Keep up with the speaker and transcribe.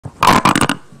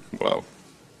glow.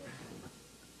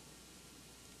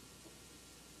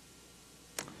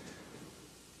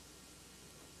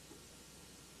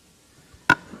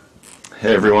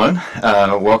 Hey everyone,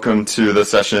 welcome to the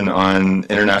session on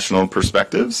international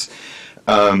perspectives.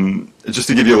 Just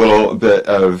to give you a little bit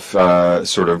of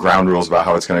sort of ground rules about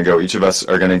how it's going to go, each of us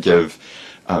are going to give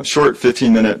short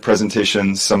 15-minute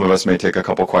presentations. Some of us may take a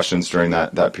couple questions during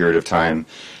that period of time.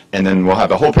 And then we'll have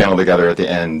the whole panel together at the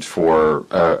end for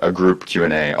a group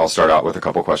Q&A. I'll start out with a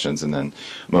couple questions, and then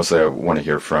mostly I want to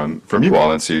hear from you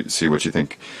all and see what you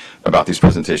think about these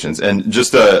presentations. And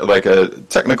just like a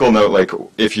technical note, like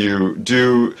if you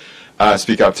do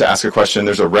speak up to ask a question,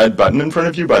 there's a red button in front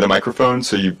of you by the microphone,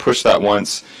 so you push that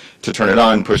once to turn it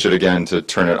on, push it again to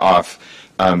turn it off.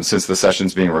 Since the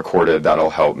session's being recorded, that'll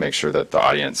help make sure that the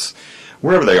audience,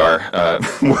 wherever they are,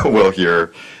 will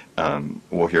hear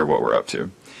what we're up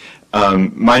to.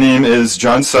 My name is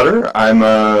John Sutter. I'm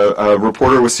a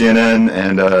reporter with CNN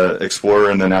and an explorer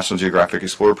in the National Geographic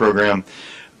Explorer Program.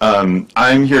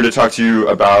 I'm here to talk to you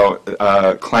about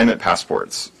climate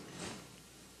passports.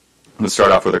 Let's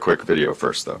start off with a quick video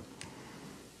first, though.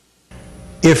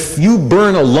 If you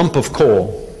burn a lump of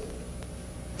coal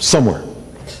somewhere,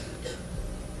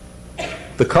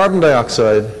 the carbon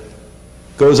dioxide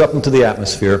goes up into the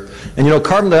atmosphere, and you know,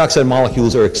 carbon dioxide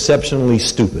molecules are exceptionally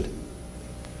stupid.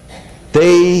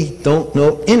 They don't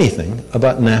know anything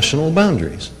about national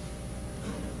boundaries.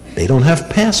 They don't have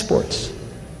passports.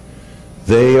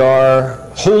 They are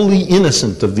wholly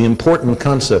innocent of the important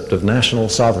concept of national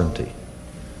sovereignty.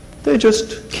 They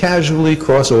just casually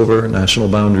cross over national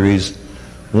boundaries,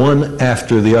 one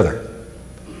after the other.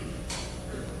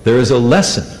 There is a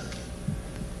lesson.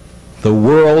 The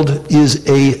world is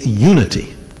a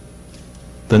unity.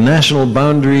 The national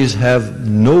boundaries have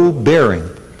no bearing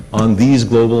on these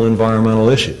global environmental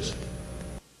issues.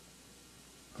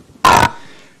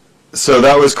 So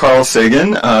that was Carl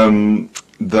Sagan,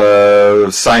 the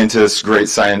scientist, great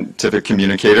scientific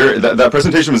communicator. That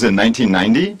presentation was in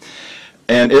 1990,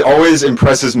 and it always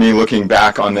impresses me looking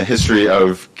back on the history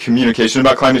of communication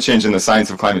about climate change and the science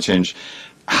of climate change,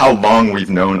 how long we've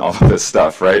known all of this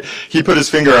stuff, right? He put his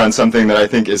finger on something that I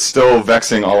think is still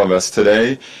vexing all of us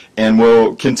today and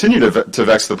will continue to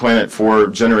vex the planet for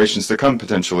generations to come,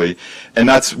 potentially. And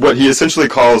that's what he essentially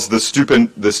calls the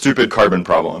stupid carbon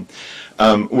problem,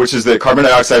 which is that carbon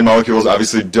dioxide molecules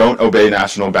obviously don't obey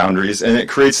national boundaries, and it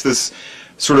creates this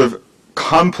sort of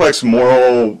complex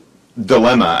moral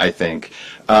dilemma, I think,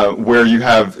 where you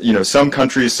have, you know, some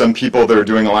countries, some people that are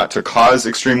doing a lot to cause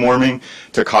extreme warming,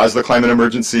 to cause the climate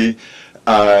emergency,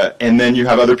 and then you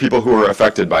have other people who are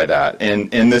affected by that.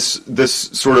 And this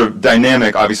sort of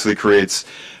dynamic obviously creates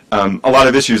a lot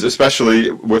of issues,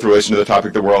 especially with relation to the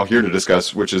topic that we're all here to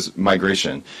discuss, which is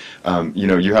migration. You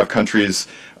know, you have countries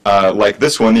like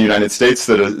this one, the United States,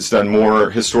 that has done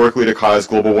more historically to cause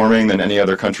global warming than any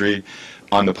other country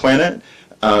on the planet.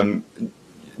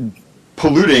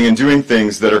 Polluting and doing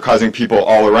things that are causing people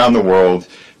all around the world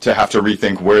to have to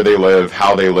rethink where they live,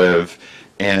 how they live,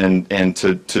 and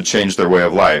to change their way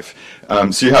of life.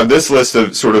 So you have this list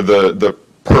of sort of the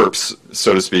perps,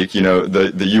 so to speak, you know,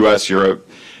 the US, Europe,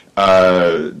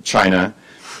 China.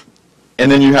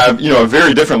 And then you have, you know, a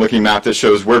very different looking map that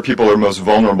shows where people are most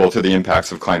vulnerable to the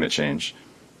impacts of climate change.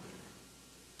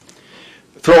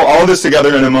 Throw all of this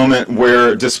together in a moment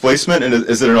where displacement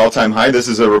is at an all-time high. This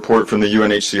is a report from the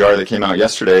UNHCR that came out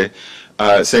yesterday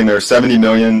saying there are 70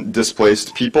 million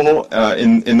displaced people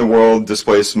in the world,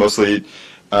 displaced mostly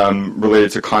related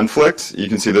to conflict. You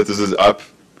can see that this is up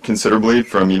considerably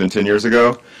from even 10 years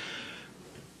ago.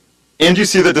 And you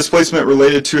see that displacement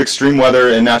related to extreme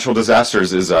weather and natural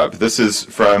disasters is up. This is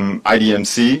from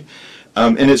IDMC.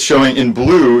 And it's showing in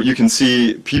blue, you can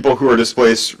see people who are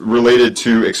displaced related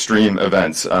to extreme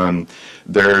events.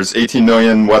 There's 18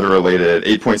 million weather-related,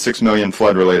 8.6 million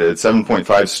flood-related,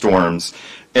 7.5 storms.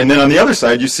 And then on the other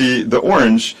side, you see the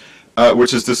orange,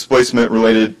 which is displacement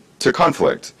related to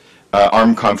conflict,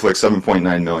 armed conflict,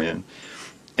 7.9 million.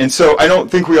 And so I don't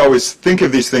think we always think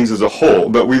of these things as a whole,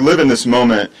 but we live in this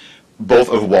moment both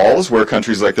of walls, where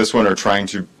countries like this one are trying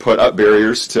to put up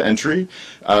barriers to entry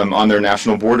on their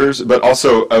national borders, but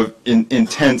also of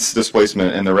intense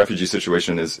displacement, and the refugee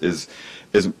situation is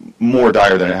more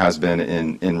dire than it has been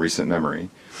in recent memory.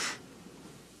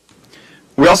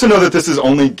 We also know that this is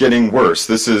only getting worse.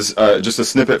 This is just a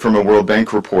snippet from a World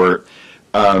Bank report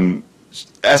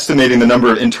estimating the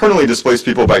number of internally displaced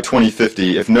people by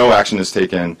 2050 if no action is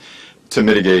taken to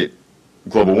mitigate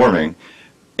global warming.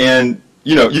 And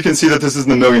you know, you can see that this is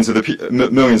in the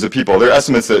millions of people. There are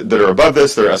estimates that are above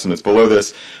this, there are estimates below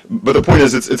this, but the point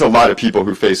is it's a lot of people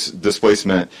who face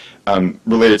displacement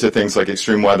related to things like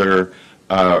extreme weather,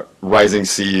 rising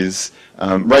seas.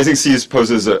 Rising seas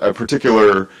poses a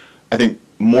particular, I think,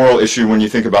 moral issue when you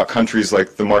think about countries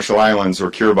like the Marshall Islands or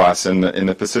Kiribati in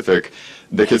the Pacific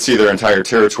that could see their entire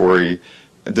territory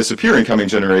disappear in coming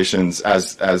generations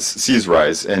as seas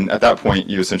rise. And at that point,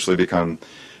 you essentially become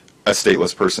a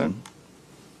stateless person.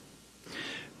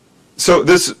 So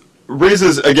this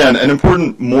raises, again, an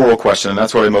important moral question, and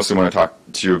that's what I mostly want to talk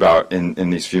to you about in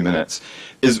these few minutes,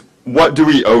 is what do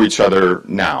we owe each other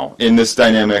now in this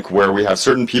dynamic where we have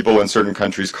certain people in certain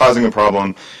countries causing a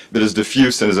problem that is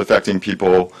diffuse and is affecting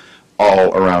people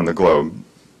all around the globe?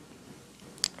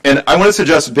 And I want to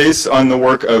suggest, based on the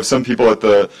work of some people at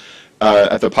the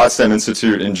Potsdam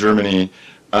Institute in Germany,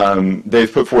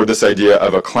 they've put forward this idea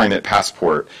of a climate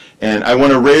passport. And I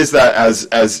want to raise that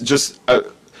as just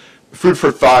food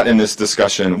for thought in this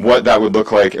discussion, what that would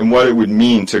look like and what it would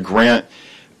mean to grant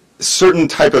certain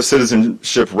type of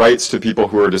citizenship rights to people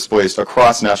who are displaced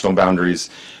across national boundaries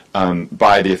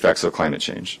by the effects of climate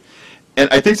change. And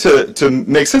I think to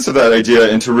make sense of that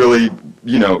idea and to really,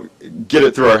 you know, get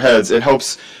it through our heads, it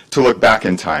helps to look back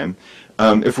in time.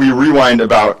 If we rewind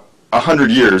about 100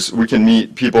 years, we can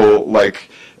meet people like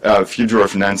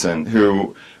Fridtjof Nansen,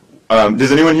 who,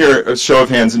 does anyone here, a show of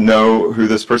hands, know who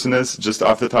this person is, just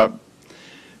off the top?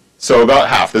 So about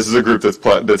half. This is a group that's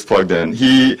plugged in.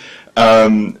 He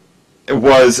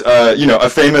was, you know, a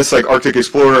famous like Arctic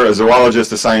explorer, a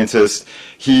zoologist, a scientist.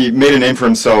 He made a name for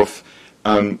himself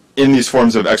in these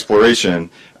forms of exploration,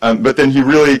 but then he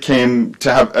really came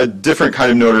to have a different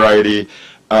kind of notoriety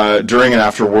during and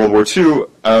after World War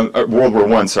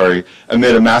I, sorry,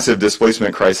 amid a massive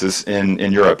displacement crisis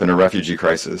in Europe and a refugee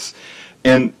crisis.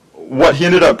 And what he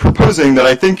ended up proposing that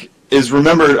I think is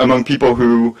remembered among people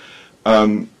who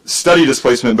study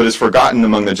displacement but is forgotten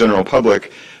among the general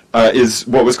public is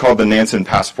what was called the Nansen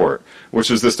Passport, which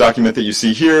was this document that you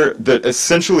see here that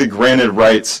essentially granted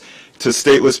rights to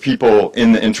stateless people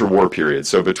in the interwar period.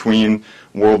 So between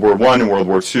World War I and World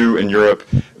War II in Europe,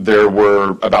 there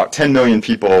were about 10 million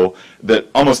people that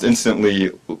almost instantly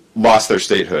lost their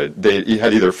statehood. They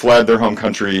had either fled their home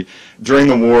country during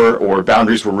the war, or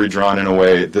boundaries were redrawn in a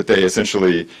way that they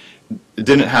essentially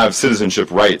didn't have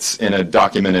citizenship rights in a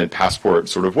documented passport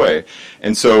sort of way.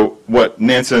 And so what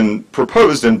Nansen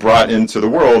proposed and brought into the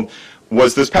world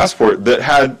was this passport that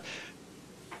had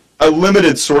a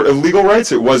limited sort of legal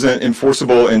rights. It wasn't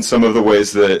enforceable in some of the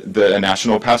ways that a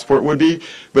national passport would be,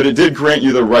 but it did grant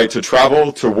you the right to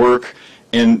travel, to work,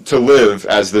 and to live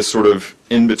as this sort of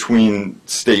in-between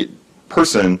state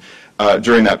person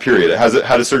during that period. It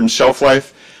had a certain shelf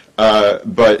life,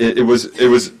 but it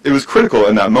was critical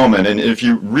in that moment. And if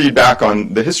you read back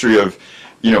on the history of,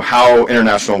 you know, how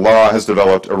international law has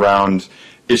developed around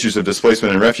issues of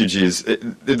displacement and refugees,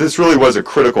 this really was a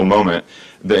critical moment,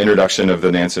 the introduction of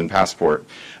the Nansen Passport.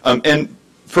 And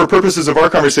for purposes of our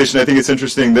conversation, I think it's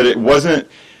interesting that it wasn't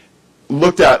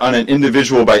looked at on an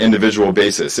individual by individual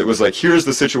basis. It was like, here's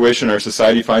the situation our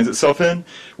society finds itself in.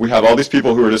 We have all these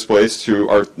people who are displaced, who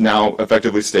are now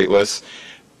effectively stateless.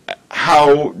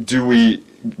 How do we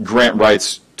grant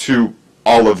rights to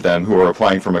all of them who are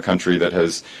applying from a country that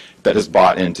has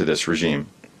bought into this regime?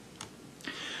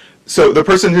 So the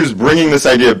person who's bringing this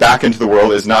idea back into the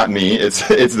world is not me. It's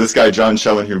this guy, John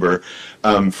Schellenhuber,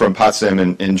 from Potsdam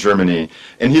in Germany.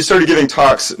 And he started giving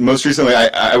talks. Most recently,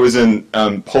 I was in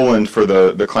Poland for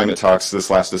the climate talks this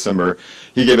last December.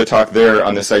 He gave a talk there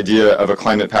on this idea of a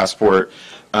climate passport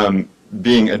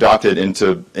being adopted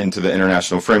into the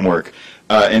international framework.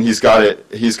 And he's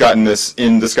gotten this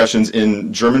in discussions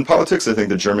in German politics. I think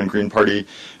the German Green Party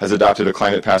has adopted a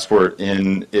climate passport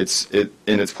in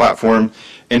its platform,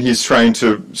 and he's trying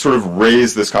to sort of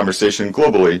raise this conversation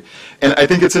globally. And I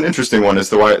think it's an interesting one, is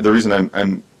the reason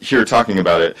I'm here talking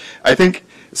about it. I think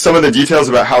some of the details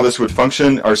about how this would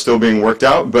function are still being worked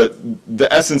out, but the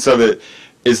essence of it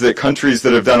is that countries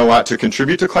that have done a lot to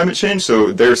contribute to climate change,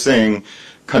 so they're saying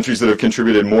countries that have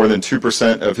contributed more than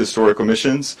 2% of historic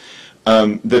emissions,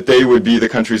 that they would be the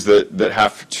countries that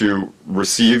have to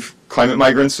receive climate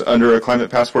migrants under a climate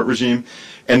passport regime,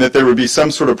 and that there would be some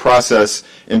sort of process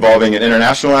involving an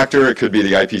international actor. It could be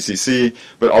the IPCC,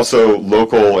 but also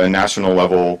local and national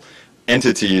level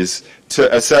entities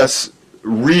to assess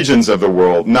regions of the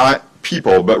world, not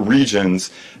people, but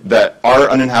regions that are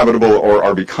uninhabitable or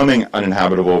are becoming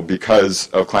uninhabitable because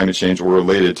of climate change or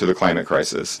related to the climate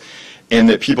crisis. And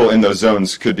that people in those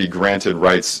zones could be granted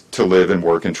rights to live and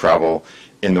work and travel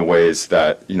in the ways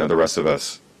that, you know, the rest of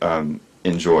us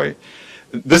enjoy.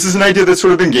 This is an idea that's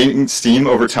sort of been gaining steam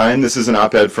over time. This is an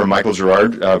op-ed from Michael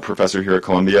Gerard, professor here at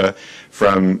Columbia,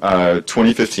 from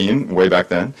 2015, way back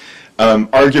then,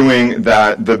 arguing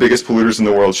that the biggest polluters in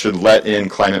the world should let in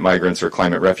climate migrants or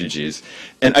climate refugees.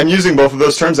 And I'm using both of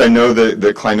those terms. I know that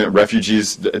the climate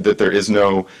refugees, that there is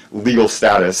no legal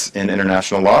status in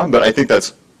international law, but I think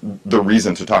that's the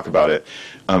reason to talk about it,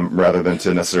 rather than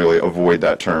to necessarily avoid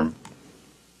that term.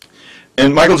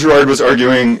 And Michael Gerard was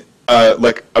arguing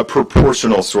like a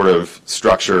proportional sort of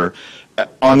structure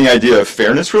on the idea of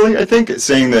fairness, really, I think,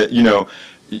 saying that, you know,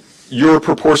 your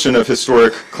proportion of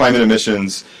historic climate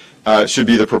emissions should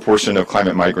be the proportion of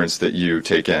climate migrants that you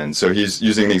take in. So he's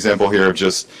using the example here of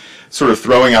just sort of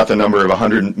throwing out the number of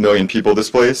 100 million people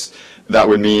displaced. That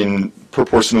would mean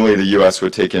proportionally the U.S.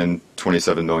 would take in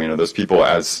 27 million of those people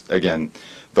as, again,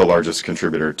 the largest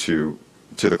contributor to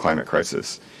the climate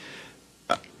crisis.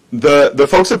 The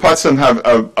folks at Potsdam have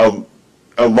a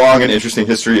long and interesting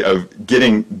history of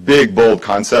getting big, bold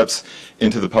concepts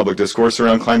into the public discourse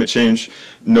around climate change,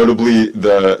 notably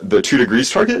the 2 degrees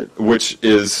target, which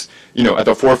is, you know, at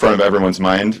the forefront of everyone's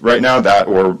mind right now, that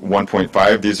or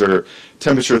 1.5. These are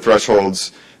temperature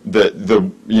thresholds that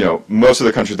most of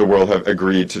the countries of the world have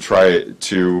agreed to try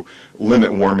to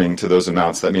limit warming to those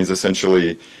amounts. That means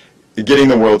essentially getting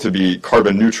the world to be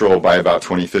carbon neutral by about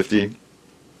 2050.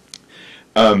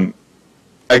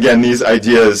 Again, these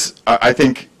ideas, I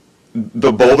think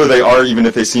the bolder they are, even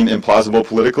if they seem implausible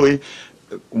politically,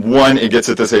 one, it gets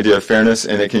at this idea of fairness,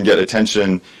 and it can get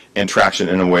attention and traction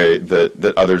in a way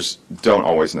that others don't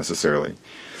always necessarily.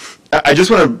 I just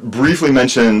want to briefly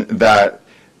mention that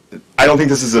I don't think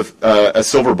this is a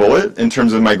silver bullet in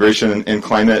terms of migration and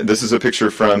climate. This is a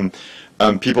picture from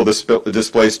people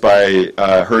displaced by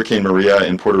Hurricane Maria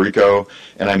in Puerto Rico,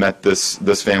 and I met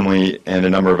this family and a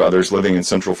number of others living in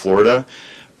Central Florida.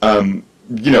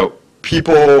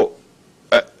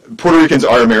 Puerto Ricans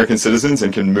are American citizens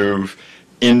and can move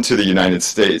into the United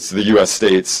States, the U.S.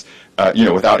 states,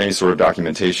 without any sort of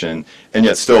documentation, and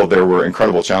yet still there were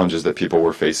incredible challenges that people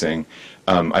were facing.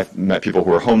 I've met people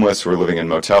who are homeless, who are living in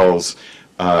motels.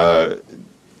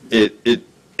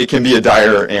 It can be a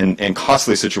dire and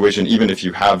costly situation even if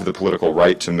you have the political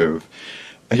right to move.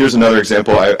 Here's another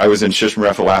example. I was in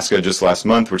Shishmaref, Alaska just last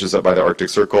month, which is up by the Arctic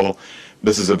Circle.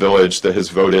 This is a village that has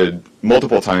voted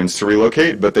multiple times to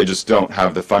relocate, but they just don't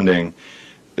have the funding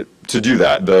to do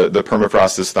that. The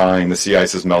permafrost is thawing, the sea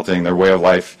ice is melting, their way of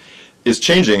life is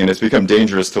changing, and it's become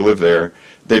dangerous to live there.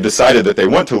 They've decided that they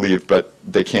want to leave, but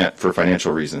they can't for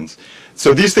financial reasons.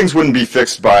 So these things wouldn't be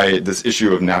fixed by this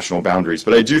issue of national boundaries,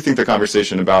 but I do think the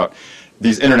conversation about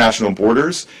these international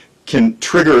borders can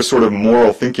trigger a sort of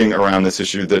moral thinking around this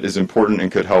issue that is important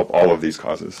and could help all of these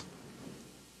causes.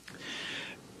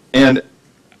 And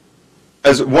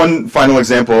as one final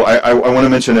example, I want to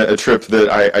mention a trip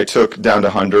that I took down to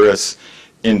Honduras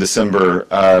in December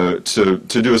to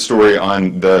do a story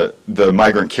on the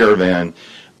migrant caravan,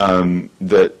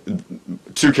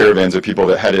 two caravans of people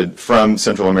that headed from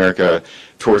Central America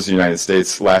towards the United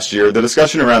States last year. The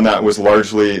discussion around that was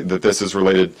largely that this is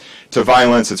related to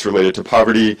violence, it's related to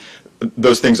poverty.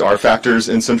 Those things are factors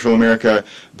in Central America,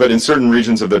 but in certain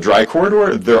regions of the dry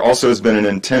corridor, there also has been an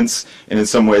intense and in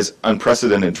some ways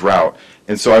unprecedented drought.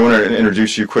 And so I want to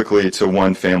introduce you quickly to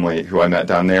one family who I met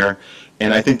down there,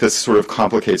 and I think this sort of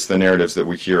complicates the narratives that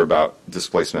we hear about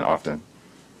displacement often.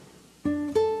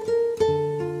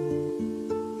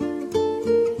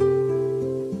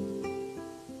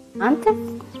 Antes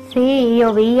sí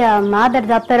llovía más,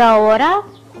 ¿verdad? Pero ahora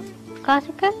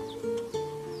casi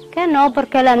que no,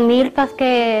 porque las milpas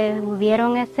que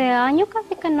hubieron ese año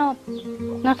casi que no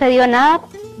se dio nada.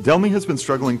 Delmy has been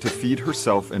struggling to feed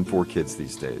herself and 4 kids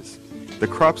these days. The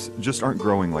crops just aren't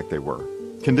growing like they were.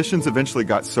 Conditions eventually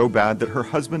got so bad that her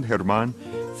husband, Herman,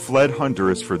 fled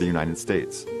Honduras for the United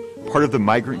States, part of the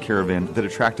migrant caravan that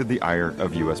attracted the ire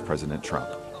of U.S. President Trump.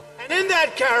 And in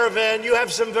that caravan, you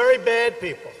have some very bad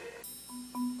people.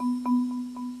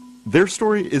 Their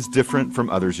story is different from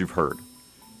others you've heard.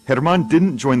 Herman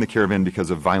didn't join the caravan because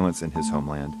of violence in his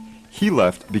homeland. He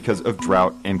left because of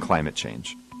drought and climate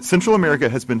change. Central America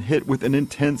has been hit with an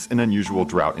intense and unusual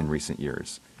drought in recent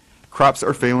years. Crops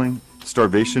are failing,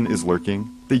 starvation is lurking.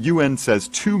 The UN says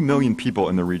 2 million people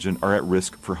in the region are at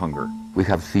risk for hunger. We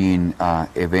have seen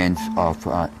events of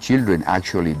children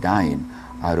actually dying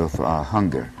out of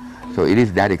hunger. So it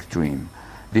is that extreme.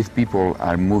 These people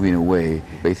are moving away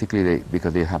basically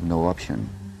because they have no option.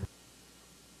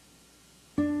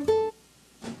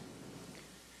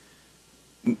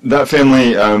 That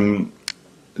family,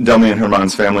 Delmy and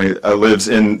Herman's family, lives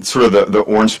in sort of the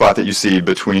orange spot that you see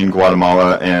between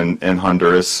Guatemala and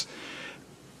Honduras.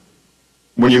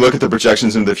 when you look at the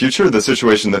projections into the future, the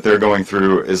situation that they're going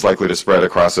through is likely to spread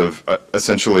across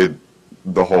essentially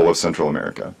the whole of Central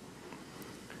America.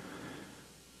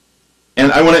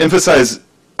 And I want to emphasize,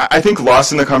 I think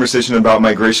lost in the conversation about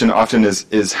migration often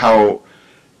is how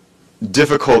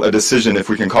difficult a decision, if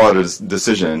we can call it a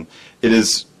decision, it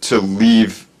is to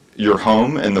leave your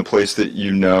home and the place that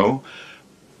you know,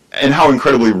 and how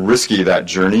incredibly risky that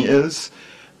journey is.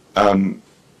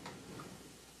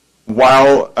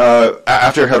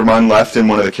 After Herman left in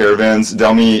one of the caravans,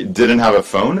 Delmi didn't have a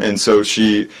phone, and so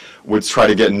she would try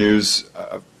to get news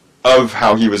of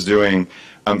how he was doing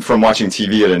from watching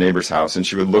TV at a neighbor's house, and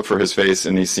she would look for his face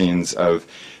in these scenes of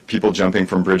people jumping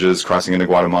from bridges, crossing into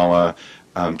Guatemala,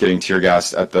 getting tear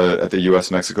gassed at the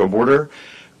U.S.-Mexico border.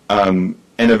 And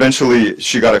eventually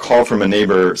she got a call from a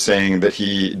neighbor saying that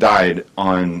he died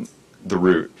on the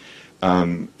route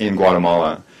in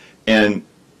Guatemala. And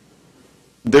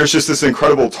there's just this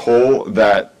incredible toll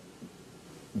that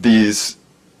these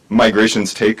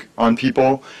migrations take on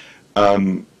people.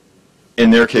 In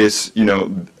their case, you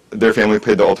know, their family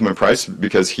paid the ultimate price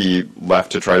because he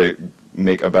left to try to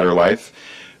make a better life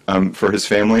for his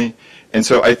family. And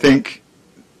so I think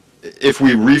if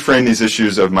we reframe these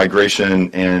issues of migration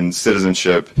and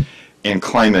citizenship and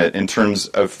climate in terms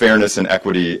of fairness and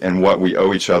equity and what we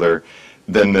owe each other,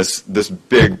 then this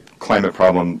big climate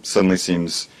problem suddenly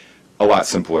seems a lot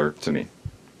simpler to me.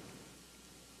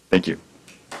 Thank you.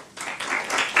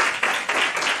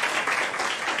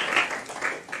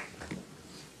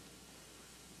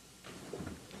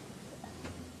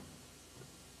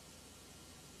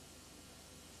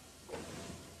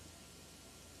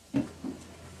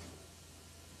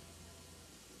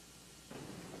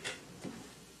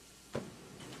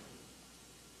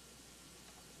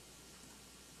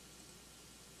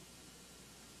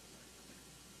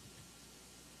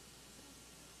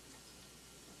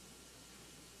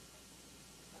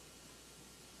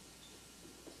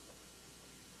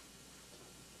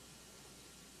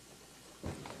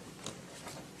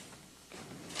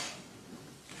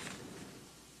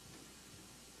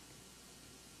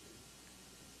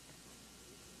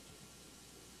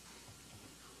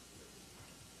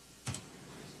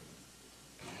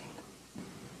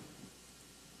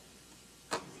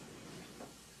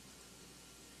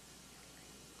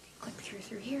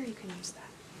 Through here, you can use that.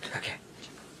 Okay.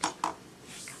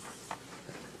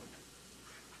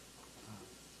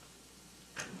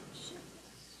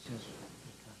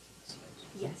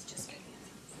 Yes, just okay.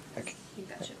 Okay. I think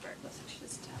that should work. Let's actually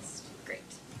just test. Great.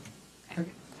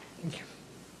 Okay. Thank you.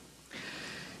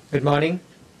 Good morning.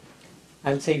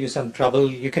 I'll save you some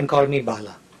trouble. You can call me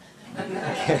Bala.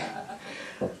 Okay.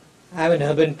 I'm an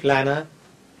urban planner.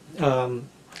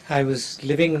 I was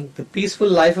living the peaceful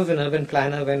life of an urban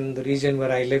planner when the region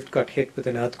where I lived got hit with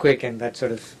an earthquake, and that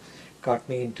sort of got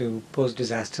me into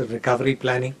post-disaster recovery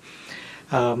planning.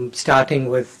 Starting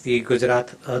with the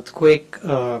Gujarat earthquake,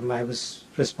 I was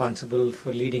responsible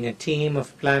for leading a team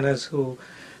of planners who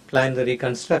planned the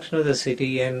reconstruction of the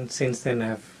city, and since then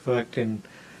I've worked in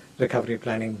recovery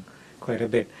planning quite a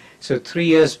bit. So 3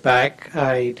 years back,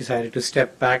 I decided to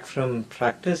step back from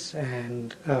practice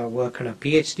and work on a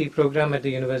PhD program at the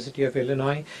University of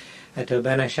Illinois at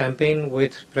Urbana, Champaign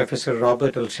with Professor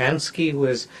Robert Olshansky, who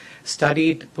has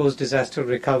studied post-disaster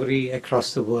recovery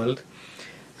across the world.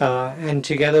 And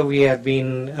together we have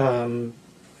been,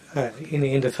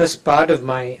 in the first part of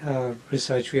my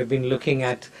research, we have been looking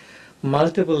at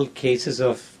multiple cases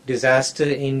of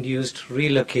disaster-induced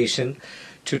relocation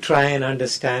to try and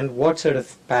understand what sort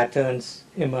of patterns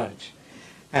emerge.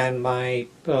 And my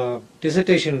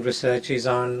dissertation research is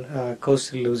on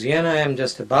coastal Louisiana. I am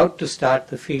just about to start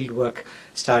the field work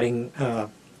starting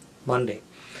Monday.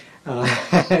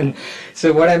 And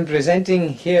so what I'm presenting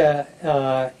here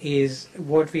is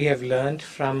what we have learned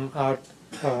from our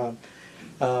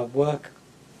work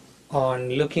on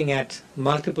looking at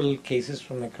multiple cases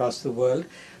from across the world.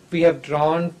 We have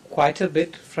drawn quite a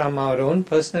bit from our own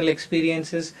personal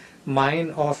experiences,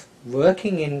 mine of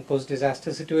working in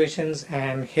post-disaster situations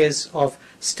and his of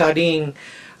studying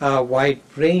a wide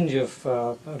range of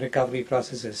recovery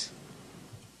processes.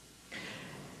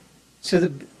 So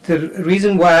the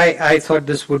reason why I thought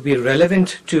this would be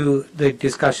relevant to the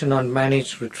discussion on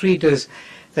managed retreat is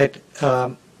that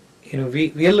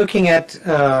we are looking at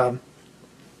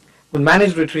well,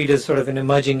 managed retreat is sort of an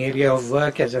emerging area of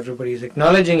work, as everybody is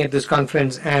acknowledging at this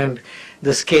conference, and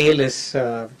the scale is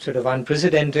sort of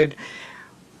unprecedented.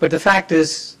 But the fact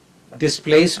is,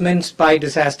 displacements by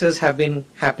disasters have been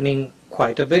happening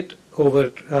quite a bit over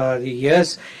the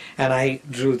years, and I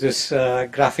drew this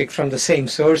graphic from the same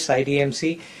source,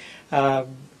 IDMC.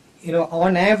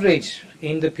 on average,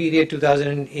 in the period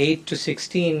 2008 to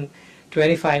 16,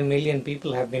 25 million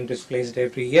people have been displaced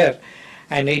every year,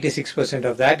 and 86%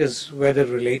 of that is weather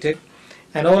related.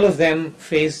 And all of them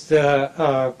face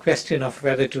the question of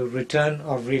whether to return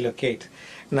or relocate.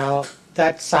 Now,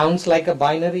 that sounds like a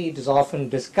binary. It is often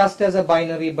discussed as a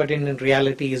binary, but in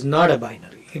reality is not a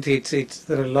binary. There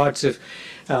are lots of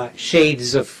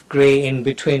shades of gray in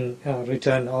between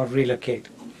return or relocate.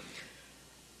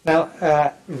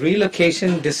 Now,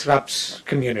 relocation disrupts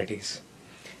communities,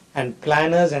 and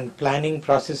planners and planning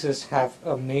processes have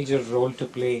a major role to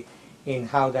play in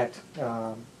how that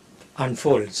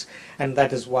unfolds. And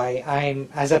that is why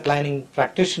as a planning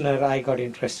practitioner, I got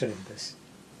interested in this.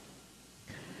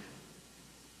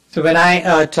 So when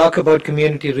I talk about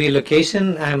community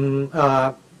relocation, I'm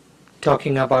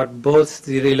talking about both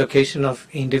the relocation of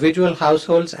individual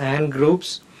households and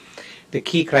groups. The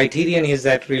key criterion is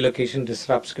that relocation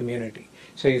disrupts community.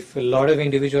 So if a lot of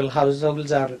individual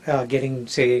households are getting,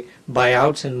 say,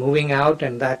 buyouts and moving out,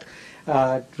 and that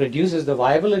reduces the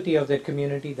viability of that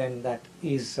community, then that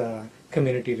is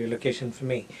community relocation for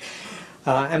me.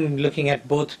 I'm looking at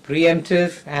both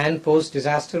preemptive and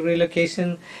post-disaster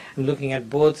relocation. I'm looking at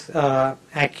both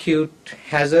acute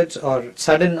hazards or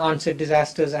sudden onset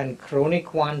disasters and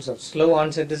chronic ones or slow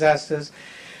onset disasters.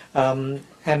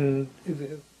 And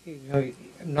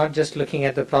not just looking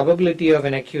at the probability of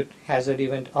an acute hazard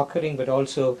event occurring, but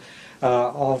also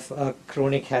of a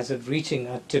chronic hazard reaching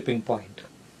a tipping point.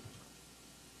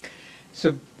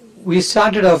 So we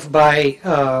started off by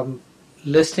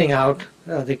listing out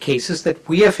the cases that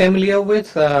we are familiar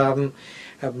with.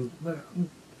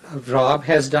 Rob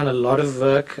has done a lot of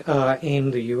work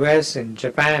in the US, in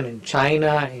Japan, in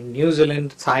China, in New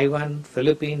Zealand, Taiwan,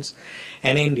 Philippines,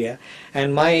 and India.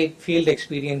 And my field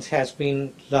experience has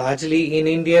been largely in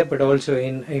India, but also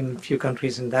in a few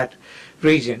countries in that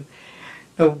region.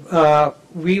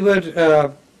 We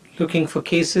were looking for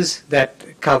cases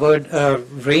that covered a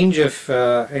range of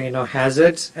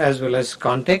hazards as well as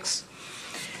contexts.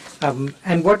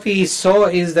 And what we saw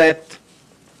is that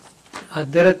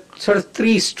there are sort of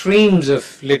three streams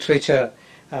of literature,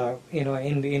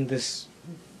 in this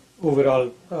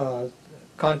overall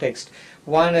context.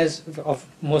 One is of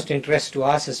most interest to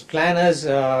us as planners,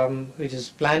 which is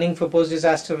planning for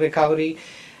post-disaster recovery.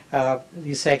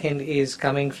 The second is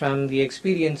coming from the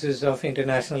experiences of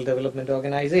international development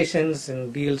organizations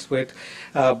and deals with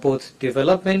both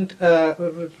development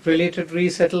related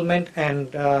resettlement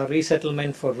and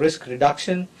resettlement for risk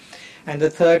reduction. And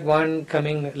the third one,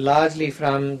 coming largely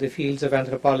from the fields of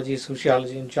anthropology,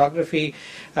 sociology, and geography,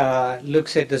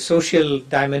 looks at the social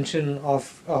dimension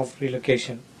of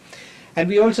relocation. And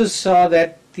we also saw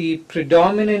that the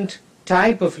predominant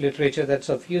type of literature that's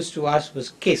of use to us was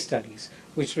case studies,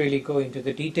 which really go into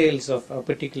the details of a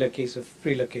particular case of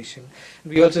relocation.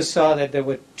 We also saw that there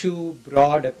were two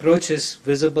broad approaches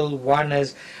visible. One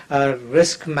is a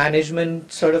risk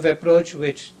management sort of approach,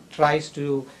 which tries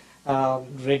to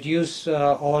reduce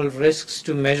all risks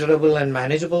to measurable and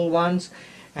manageable ones.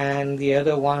 And the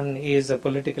other one is a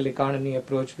political economy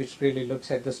approach, which really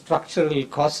looks at the structural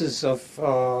causes of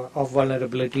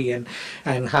vulnerability and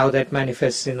how that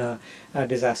manifests in a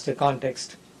disaster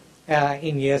context.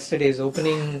 In yesterday's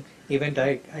opening event,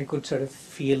 I could sort of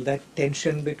feel that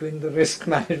tension between the risk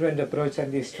management approach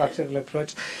and the structural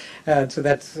approach. So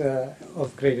that's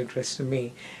of great interest to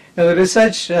me. Now, the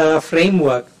research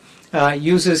framework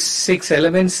uses 6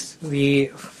 elements. The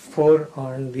 4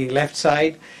 on the left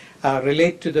side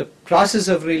relate to the process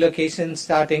of relocation,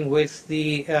 starting with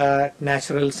the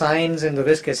natural science and the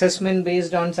risk assessment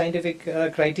based on scientific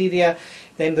criteria,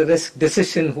 then the risk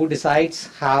decision, who decides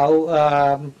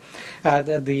how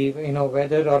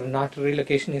whether or not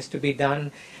relocation is to be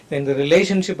done, then the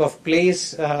relationship of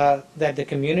place that the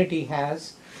community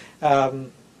has,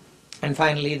 and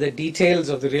finally the details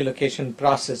of the relocation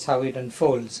process, how it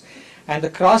unfolds. And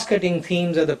the cross-cutting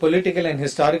themes are the political and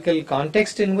historical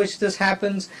context in which this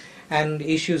happens, and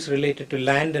issues related to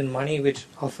land and money, which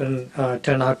often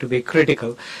turn out to be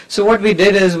critical. So what we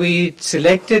did is we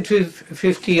selected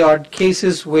 50-odd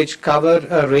cases which cover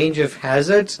a range of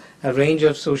hazards, a range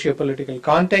of socio-political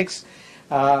contexts,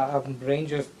 a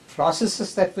range of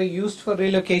processes that were used for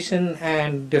relocation,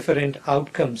 and different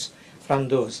outcomes from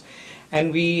those.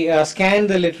 And we scanned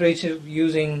the literature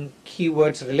using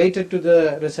keywords related to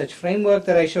the research framework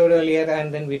that I showed earlier,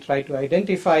 and then we tried to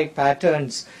identify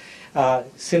patterns,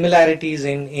 similarities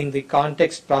in the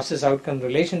context process outcome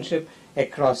relationship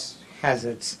across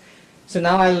hazards. So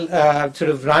now I'll sort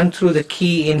of run through the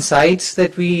key insights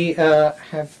that we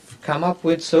have come up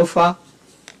with so far.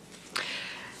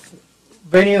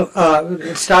 when you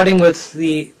starting with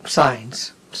the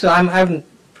science, so I've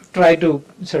tried to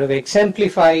sort of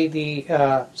exemplify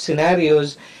the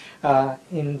scenarios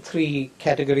in three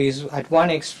categories. At one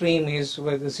extreme is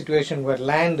where the situation where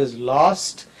land is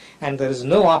lost and there is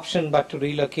no option but to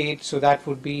relocate. So that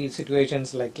would be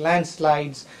situations like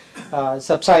landslides,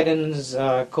 subsidence,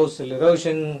 coastal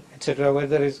erosion, etc., where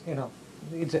there is,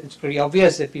 it's pretty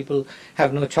obvious that people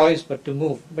have no choice but to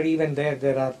move. But even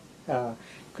there are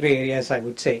gray areas, I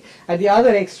would say. At the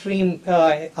other extreme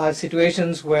are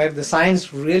situations where the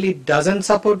science really doesn't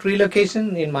support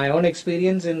relocation. In my own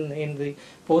experience in the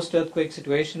post-earthquake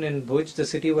situation in Bhuj, the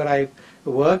city where I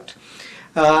worked,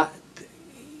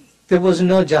 there was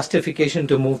no justification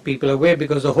to move people away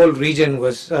because the whole region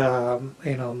was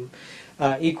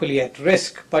equally at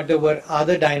risk, but there were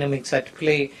other dynamics at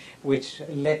play which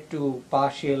led to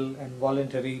partial and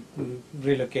voluntary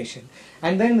relocation.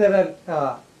 And then there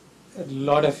are a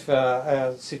lot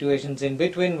of situations in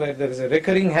between where there is a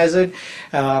recurring hazard,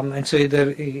 and so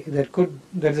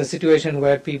there's a situation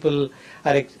where people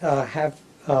have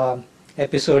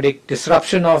episodic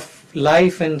disruption of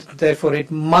life, and therefore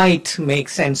it might make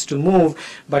sense to move,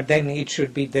 but then it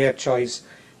should be their choice,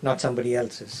 not somebody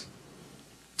else's.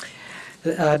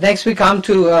 Next we come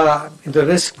to the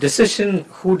risk decision,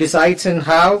 who decides and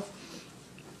how.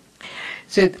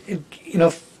 So,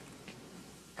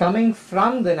 coming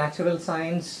from the natural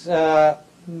science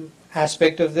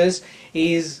aspect of this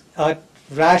is a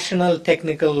rational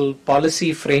technical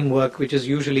policy framework which is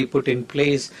usually put in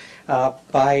place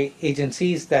by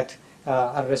agencies that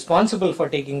are responsible for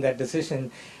taking that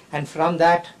decision, and from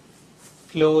that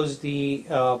flows the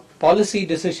policy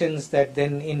decisions that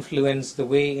then influence the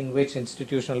way in which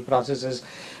institutional processes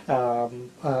are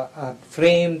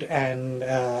framed and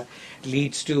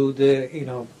leads to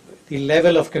the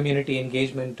level of community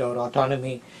engagement or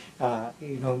autonomy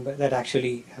that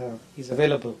actually is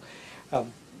available,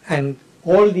 and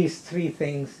all these three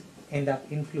things end up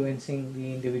influencing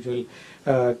the individual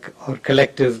or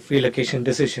collective relocation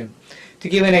decision. To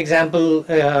give an example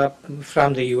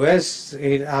from the U.S.,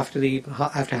 after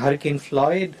Hurricane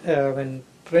Floyd, when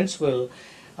Princeville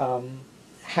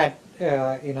had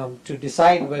to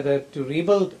decide whether to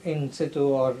rebuild in situ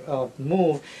or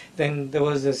move, then there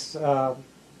was this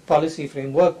policy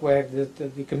framework where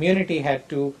the community had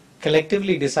to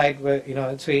collectively decide where,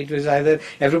 so it was either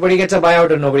everybody gets a buyout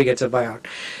or nobody gets a buyout.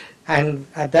 And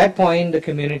at that point, the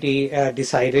community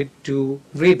decided to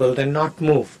rebuild and not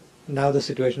move. Now the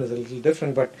situation is a little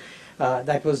different, but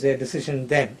that was their decision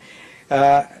then.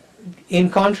 In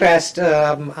contrast,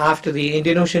 after the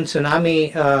Indian Ocean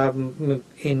tsunami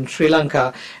in Sri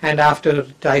Lanka and after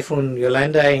Typhoon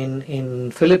Yolanda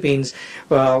in Philippines,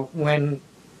 when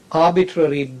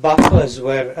arbitrary buffers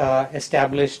were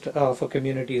established for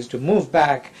communities to move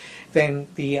back, then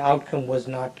the outcome was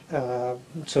not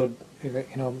so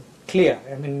clear.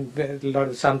 I mean,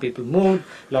 some people moved,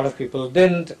 a lot of people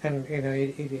didn't, and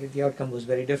the outcome was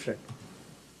very different.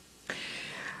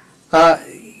 Now,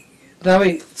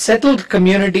 settled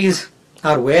communities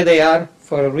are where they are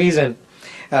for a reason,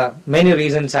 many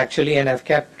reasons actually, and I've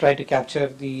tried to capture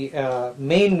the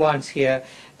main ones here.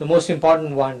 The most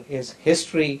important one is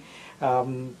history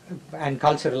and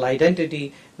cultural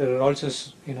identity. There are also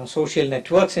social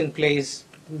networks in place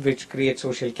which create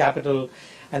social capital.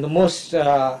 And the most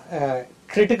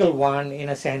critical one, in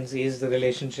a sense, is the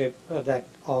relationship of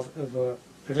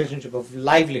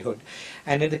livelihood.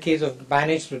 And in the case of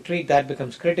managed retreat, that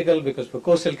becomes critical because for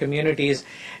coastal communities,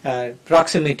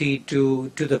 proximity to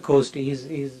the coast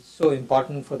is so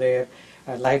important for their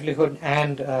livelihood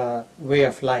and way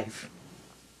of life.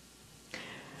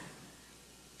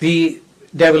 The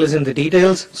devil is in the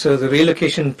details. So the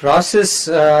relocation process,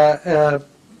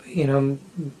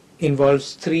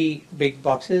 involves three big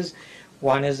boxes.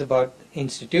 One is about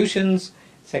institutions,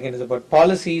 second is about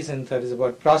policies, and third is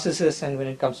about processes. And when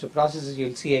it comes to processes,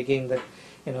 you'll see again that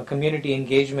community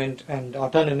engagement and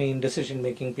autonomy in decision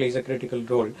making plays a critical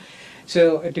role.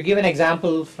 So to give an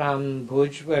example from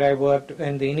Bhuj, where I worked,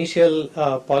 when the initial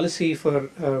policy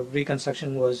for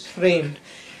reconstruction was framed,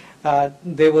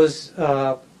 there was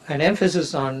an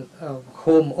emphasis on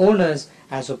home owners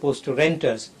as opposed to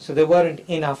renters. So there weren't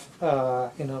enough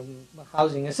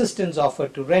housing assistance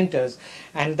offered to renters,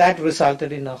 and that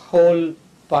resulted in a whole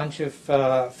bunch of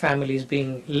families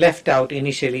being left out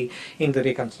initially in the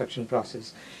reconstruction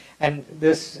process. And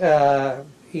this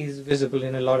is visible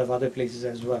in a lot of other places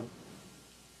as well.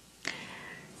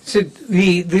 So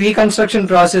the reconstruction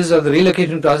process or the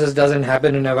relocation process doesn't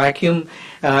happen in a vacuum.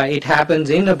 It happens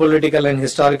in a political and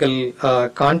historical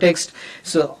context.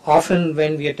 So often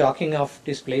when we are talking of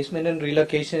displacement and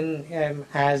relocation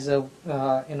as a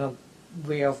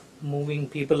way of moving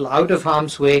people out of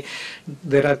harm's way,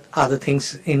 there are other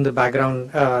things in the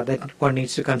background that one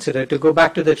needs to consider. To go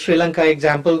back to the Sri Lanka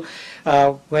example,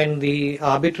 when the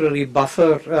arbitrary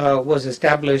buffer was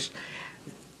established,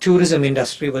 tourism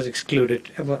industry was excluded,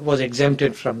 was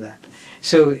exempted from that.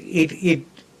 So the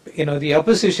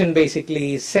opposition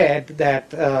basically said that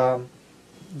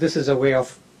this is a way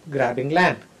of grabbing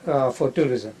land for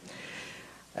tourism.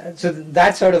 So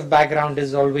that sort of background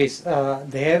is always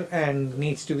there and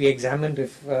needs to be examined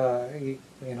if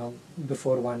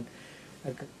before one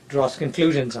draws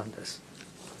conclusions on this.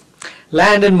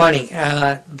 Land and money.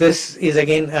 This is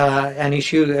again an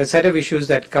issue, a set of issues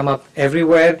that come up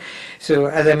everywhere. So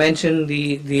as I mentioned,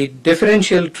 the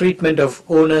differential treatment of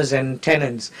owners and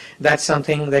tenants, that's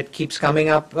something that keeps coming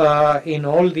up in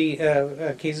all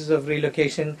the cases of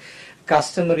relocation.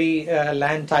 Customary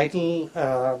land title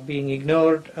being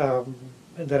ignored.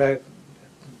 There are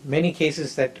many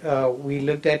cases that we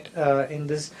looked at in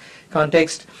this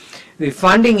context. The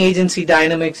funding agency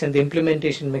dynamics and the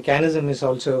implementation mechanism is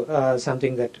also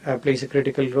something that plays a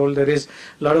critical role. There is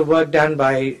a lot of work done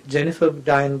by Jennifer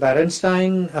Diane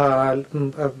Barenstein,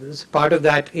 part of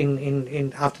that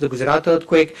in after the Gujarat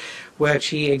earthquake, where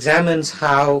she examines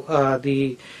how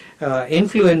the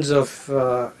influence of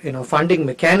funding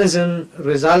mechanism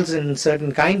results in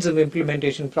certain kinds of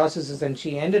implementation processes, and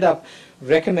she ended up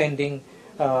recommending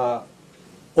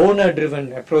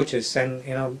owner-driven approaches,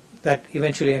 and that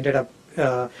eventually ended up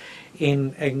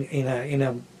in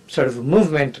a sort of a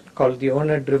movement called the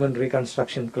Owner-Driven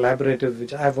Reconstruction Collaborative,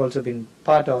 which I've also been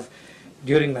part of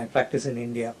during my practice in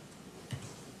India.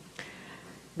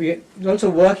 We're also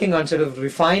working on sort of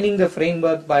refining the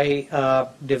framework by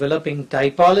developing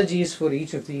typologies for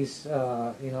each of these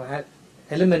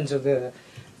elements of the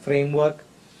framework.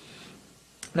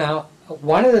 Now,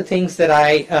 one of the things that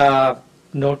I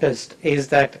noticed is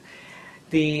that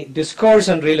the discourse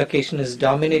on relocation is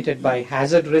dominated by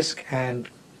hazard risk and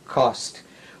cost,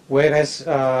 whereas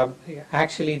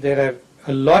actually there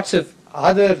are lots of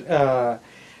other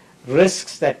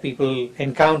risks that people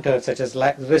encounter, such as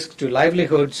risk to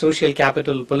livelihood, social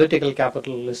capital, political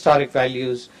capital, historic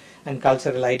values, and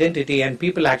cultural identity, and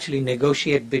people actually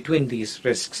negotiate between these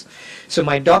risks. So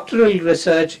my doctoral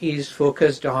research is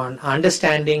focused on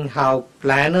understanding how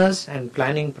planners and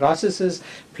planning processes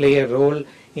play a role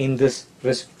in this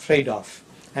risk trade-off.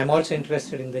 I'm also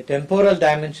interested in the temporal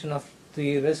dimension of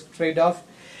the risk trade-off.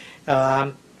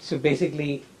 So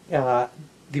basically, the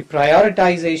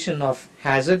prioritization of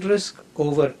hazard risk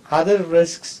over other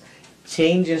risks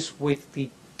changes with the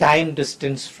time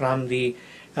distance from the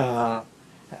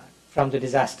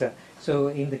disaster. So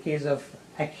in the case of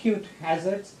acute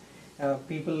hazards,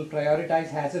 people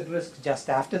prioritize hazard risk just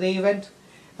after the event.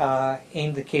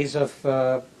 In the case of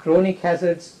chronic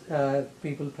hazards,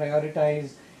 people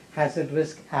prioritize hazard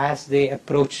risk as they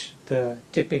approach the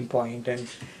tipping point, and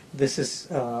this is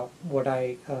what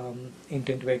I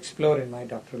intend to explore in my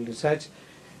doctoral research.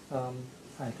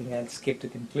 I think I'll skip to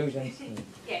conclusions.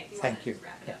 Yeah, Thank you.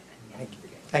 Yeah.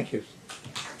 Thank you.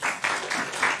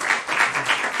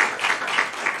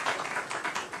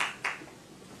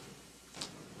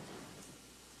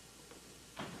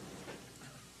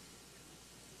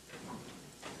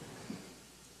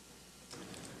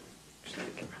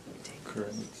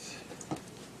 Great.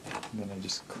 And then I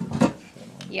just click.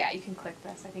 Yeah, you can click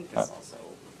this. I think this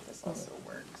also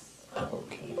works.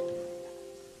 Okay.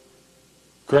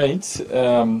 Great.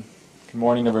 Good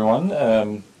morning, everyone.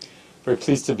 Very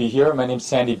pleased to be here. My name's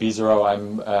Sandy Bisaro.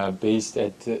 I'm based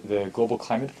at the Global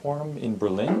Climate Forum in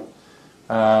Berlin.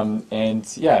 And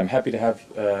yeah, I'm happy to have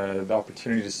the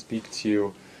opportunity to speak to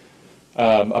you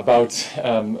about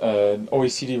an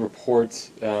OECD report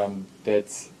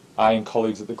that I and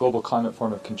colleagues at the Global Climate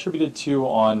Forum have contributed to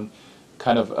on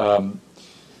kind of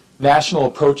national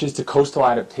approaches to coastal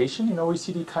adaptation in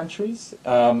OECD countries.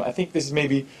 I think this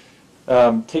maybe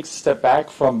takes a step back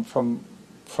from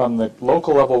the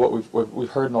local level, what we've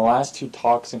heard in the last two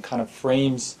talks, and kind of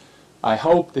frames, I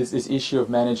hope, this issue of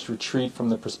managed retreat from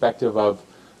the perspective of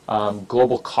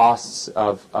global costs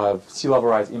of sea level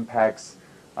rise impacts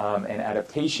and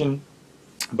adaptation,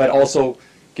 but also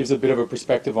gives a bit of a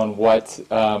perspective on what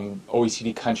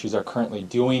OECD countries are currently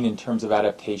doing in terms of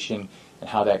adaptation and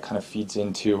how that kind of feeds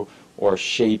into or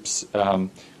shapes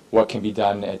what can be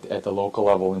done at the local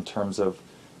level in terms of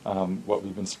what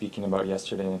we've been speaking about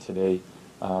yesterday and today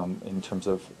in terms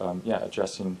of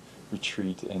addressing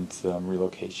retreat and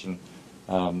relocation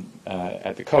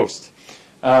at the coast.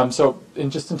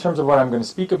 Just in terms of what I'm going to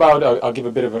speak about, I'll give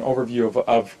a bit of an overview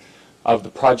of the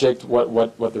project,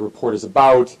 what the report is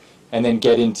about, and then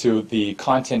get into the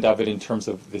content of it in terms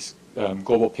of this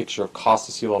global picture of cost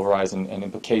of sea level rise and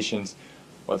implications,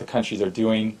 what the countries are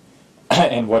doing,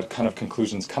 and what kind of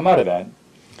conclusions come out of that.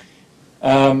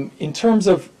 In terms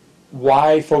of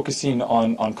why focusing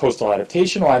on coastal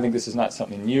adaptation, well, I think this is not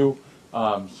something new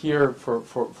here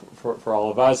for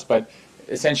all of us, but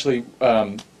essentially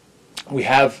we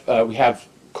have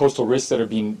coastal risks that are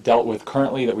being dealt with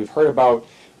currently that we've heard about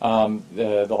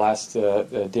the last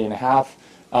day and a half,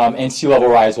 and sea level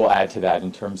rise will add to that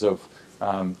in terms of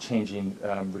changing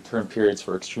return periods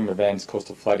for extreme events,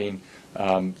 coastal flooding,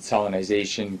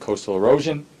 salinization, coastal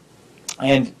erosion,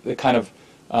 and the kind of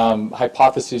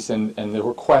hypothesis and the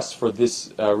request for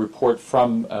this report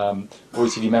from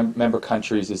OECD member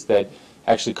countries is that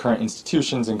actually current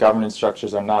institutions and governance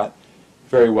structures are not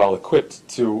very well equipped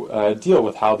to deal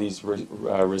with how these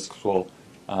risks will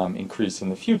increase in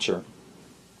the future.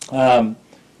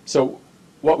 So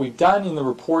what we've done in the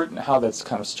report and how that's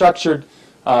kind of structured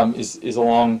is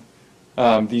along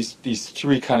these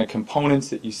three kind of components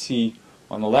that you see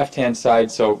on the left-hand side.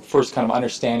 So first, kind of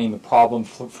understanding the problem,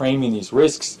 framing these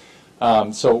risks.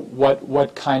 So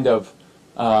what kind of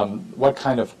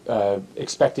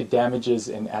expected damages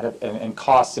and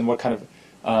costs, and what kind of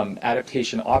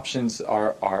adaptation options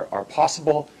are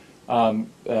possible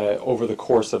over the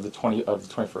course of the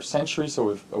 21st century.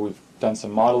 So we've done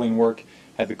some modeling work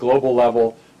at the global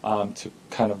level to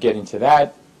kind of get into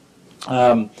that.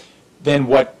 Then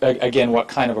what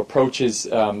kind of approaches,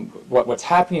 what's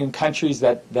happening in countries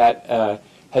that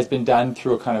has been done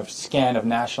through a kind of scan of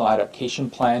national adaptation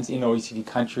plans in OECD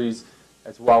countries,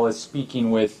 as well as speaking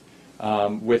with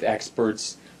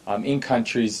experts in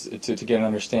countries to get an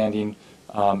understanding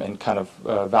and kind of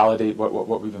validate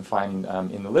what we've been finding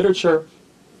in the literature,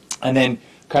 and then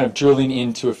kind of drilling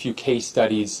into a few case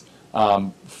studies,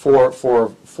 four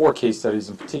case studies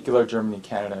in particular: Germany,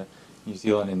 Canada, New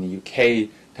Zealand, and the UK,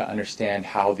 to understand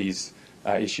how these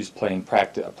issues play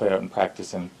out in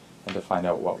practice and to find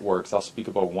out what works. I'll speak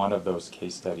about one of those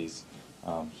case studies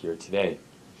here today.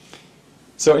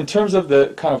 So in terms of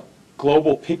the kind of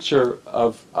global picture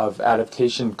of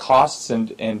adaptation costs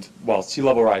and sea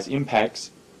level rise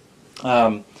impacts,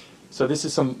 so this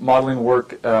is some modeling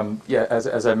work,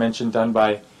 as I mentioned, done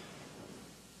by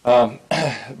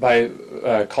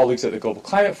colleagues at the Global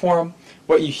Climate Forum.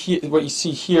 What you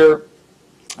see here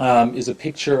is a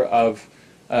picture of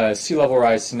sea level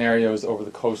rise scenarios over the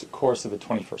course of the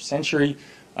 21st century.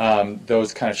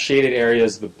 Those kind of shaded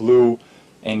areas, the blue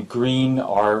and green,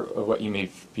 are what you may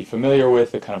be familiar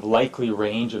with, the kind of likely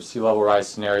range of sea level rise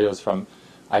scenarios from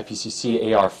IPCC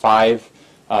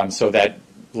AR5, so that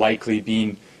likely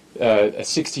being a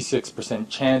 66%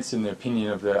 chance, in the opinion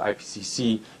of the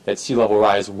IPCC, that sea level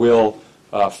rise will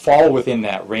fall within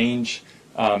that range.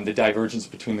 The divergence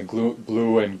between the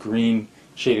blue and green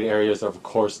shaded areas are, of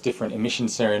course, different emission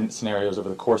scenarios over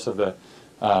the course of the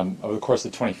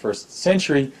 21st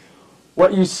century.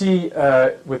 What you see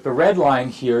with the red line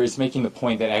here is making the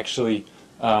point that actually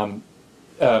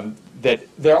that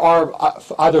there are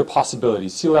other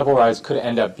possibilities. Sea level rise could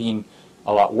end up being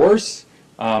a lot worse.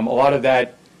 A lot of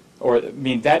that,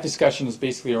 that discussion is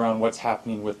basically around what's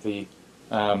happening with the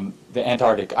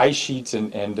Antarctic ice sheets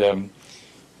and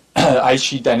ice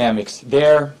sheet dynamics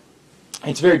there.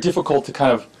 It's very difficult to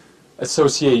kind of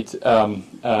associate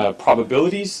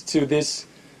probabilities to these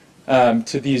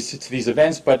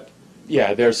events, but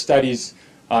yeah, there are studies,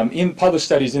 published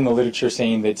studies in the literature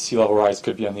saying that sea level rise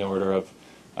could be on the order of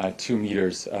 2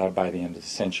 meters by the end of the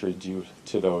century due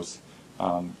to those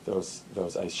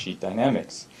ice sheet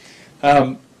dynamics.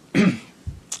 How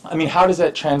does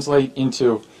that translate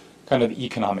into kind of the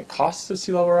economic costs of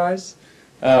sea level rise?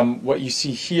 What you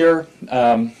see here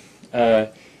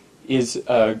is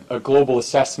a global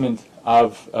assessment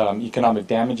of economic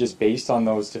damages based on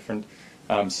those different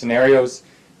scenarios.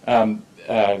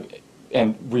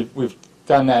 And we've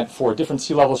done that for different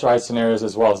sea level rise scenarios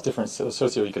as well as different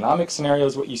socioeconomic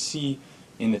scenarios. What you see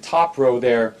in the top row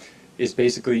there is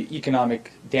basically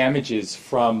economic damages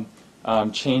from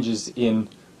changes in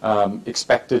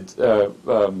expected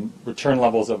return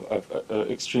levels of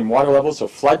extreme water levels, so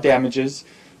flood damages,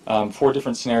 4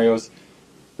 different scenarios.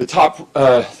 The top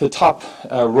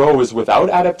row is without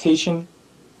adaptation,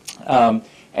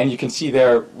 and you can see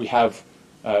there we have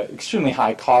extremely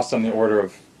high costs on the order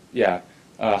of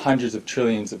hundreds of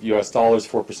trillions of US dollars,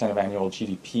 4% of annual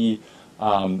GDP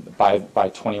by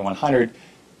 2100.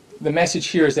 The message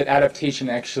here is that adaptation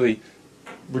actually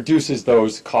reduces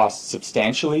those costs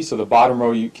substantially. So the bottom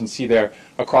row you can see there,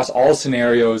 across all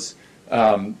scenarios,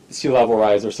 sea level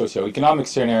rise or socioeconomic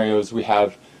scenarios, we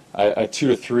have a 2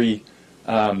 to 3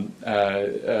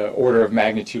 order of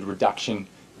magnitude reduction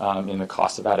in the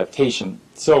cost of adaptation.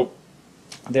 So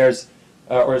there's,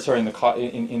 in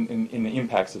the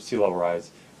impacts of sea level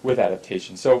rise with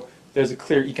adaptation. So there's a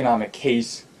clear economic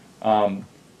case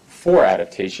for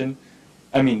adaptation.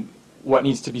 I mean, what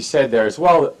needs to be said there as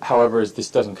well, however, is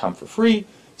this doesn't come for free.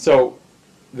 So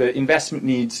the investment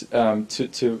needs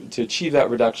to achieve that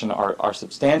reduction are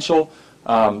substantial.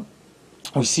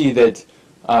 We see that,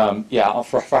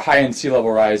 for high-end sea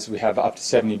level rise, we have up to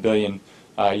 70 billion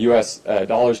US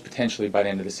dollars potentially by the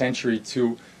end of the century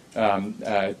to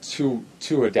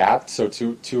adapt, so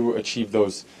to achieve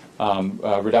those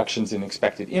reductions in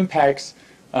expected impacts.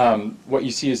 What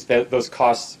you see is that those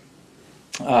costs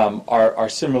are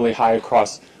similarly high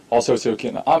across all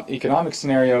socioeconomic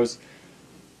scenarios,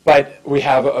 but we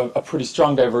have a pretty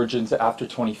strong divergence after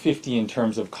 2050 in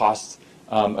terms of costs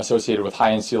associated with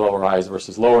high-end sea level rise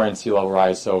versus lower-end sea level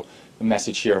rise. So the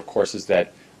message here, of course, is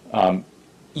that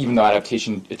even though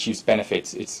adaptation achieves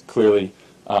benefits, it's clearly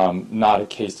not a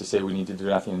case to say we need to do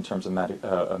nothing in terms of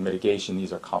mitigation.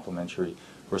 These are complementary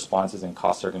responses, and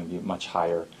costs are going to be much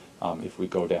higher if we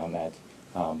go down that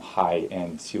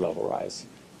high-end sea level rise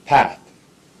path.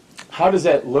 How does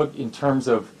that look in terms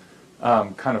of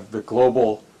kind of the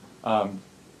global,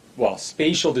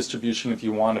 spatial distribution, if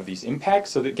you want, of these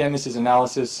impacts? So that, again, this is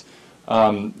analysis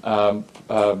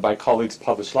by colleagues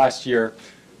published last year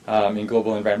in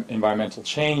Global Environmental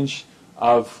Change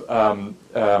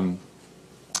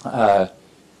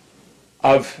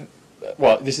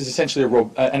this is essentially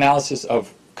an analysis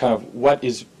of kind of what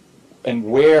is and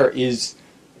where is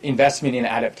investment in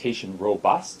adaptation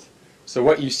robust. So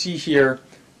what you see here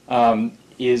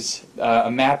is a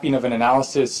mapping of an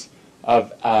analysis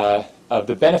of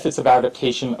the benefits of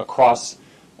adaptation across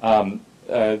all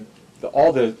the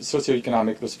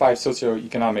socioeconomic, those 5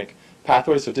 socioeconomic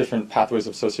pathways, so different pathways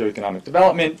of socioeconomic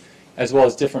development, as well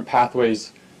as different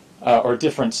pathways or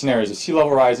different scenarios of sea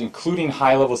level rise, including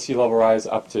high-level sea level rise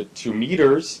up to 2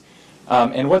 meters.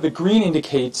 And what the green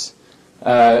indicates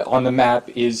on the map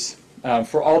is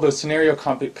for all those scenario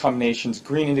combinations,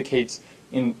 green indicates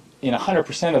in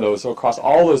 100% of those, so across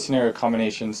all those scenario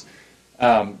combinations,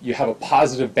 you have a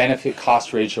positive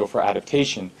benefit-cost ratio for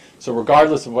adaptation. So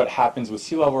regardless of what happens with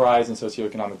sea level rise and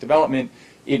socioeconomic development,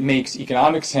 it makes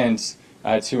economic sense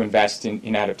to invest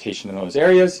in adaptation in those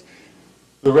areas.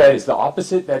 The red is the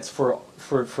opposite. That's for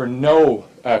no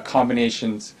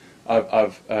combinations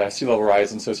of sea level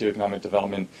rise and socioeconomic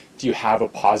development do you have a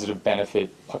positive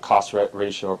benefit-cost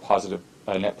ratio or positive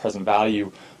net present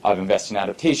value of investing in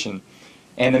adaptation.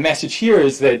 And the message here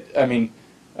is that,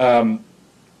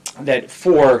 that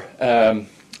for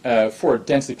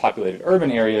densely populated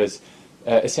urban areas,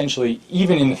 essentially,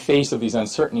 even in the face of these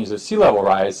uncertainties of sea level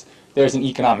rise, there's an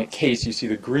economic case. You see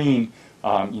the green,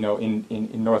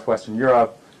 in northwestern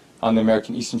Europe, on the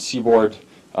American eastern seaboard,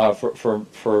 for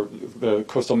the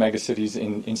coastal megacities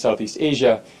in Southeast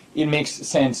Asia. It makes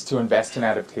sense to invest in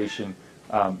adaptation,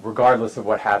 regardless of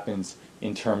what happens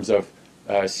in terms of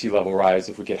sea level rise.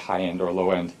 If we get high end or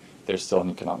low end, there's still an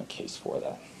economic case for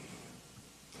that.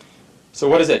 So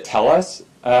what does that tell us?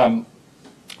 Of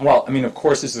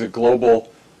course, this is a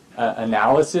global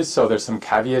analysis, so there's some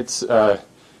caveats that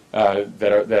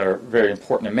are very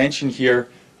important to mention here.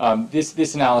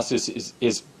 This analysis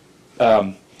is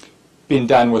been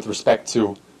done with respect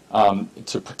to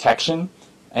protection,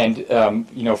 and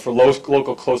for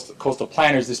local coastal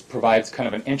planners, this provides kind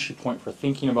of an entry point for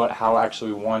thinking about how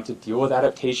actually we want to deal with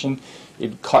adaptation.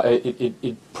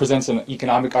 It presents an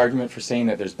economic argument for saying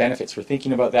that there's benefits for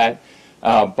thinking about that.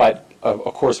 But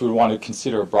of course, we would want to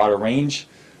consider a broader range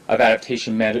of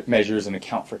adaptation measures and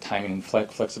account for timing and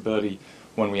flexibility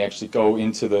when we actually go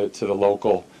into the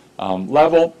local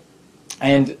level.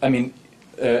 And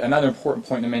another important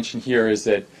point to mention here is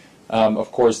that,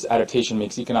 of course, adaptation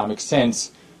makes economic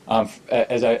sense.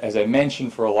 As I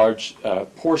mentioned, for a large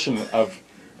portion of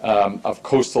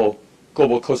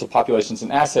global coastal populations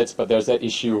and assets, but there's that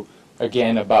issue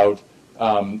again about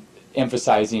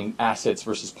emphasizing assets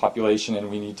versus population, and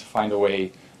we need to find a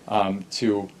way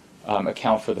to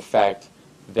account for the fact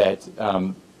that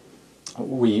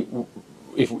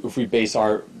if we base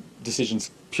our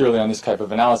decisions purely on this type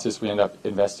of analysis, we end up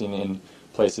investing in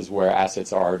places where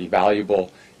assets are already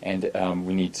valuable, and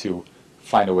we need to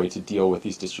find a way to deal with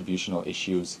these distributional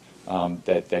issues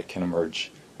that can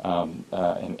emerge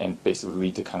and basically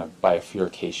lead to kind of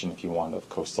bifurcation, if you want, of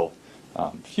coastal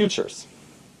futures.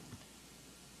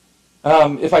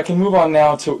 If I can move on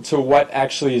now to what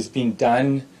actually is being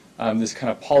done, this kind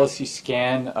of policy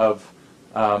scan of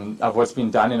what's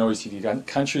being done in OECD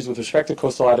countries with respect to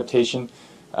coastal adaptation.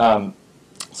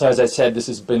 So as I said, this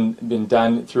has been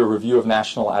done through a review of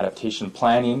national adaptation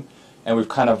planning, and we've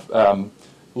kind of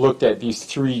looked at these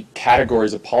three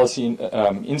categories of policy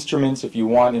instruments, if you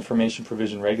want, information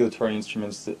provision, regulatory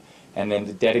instruments, and then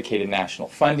the dedicated national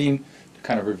funding to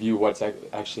kind of review what's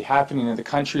actually happening at the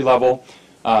country level.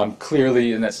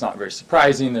 Clearly, and that's not very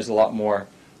surprising, there's a lot more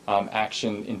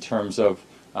action in terms of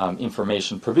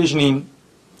information provisioning.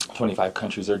 25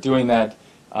 countries are doing that,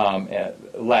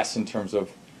 less in terms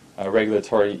of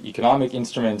regulatory economic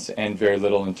instruments, and very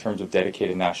little in terms of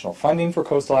dedicated national funding for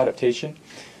coastal adaptation.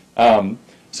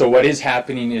 So what is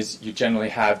happening is you generally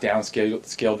have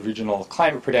downscaled regional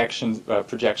climate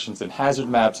projections and hazard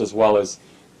maps, as well as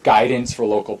guidance for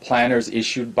local planners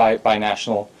issued by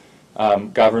national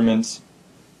governments.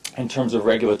 In terms of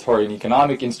regulatory and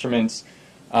economic instruments,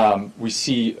 we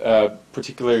see,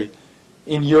 particularly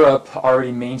in Europe,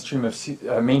 already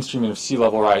mainstreaming of sea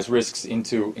level rise risks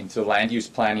into land use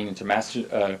planning, into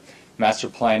master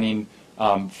planning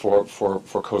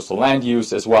for coastal land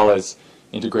use, as well as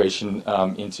integration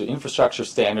into infrastructure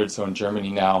standards. So in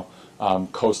Germany now,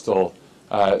 coastal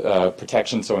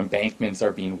protection, so embankments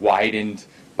are being widened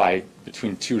by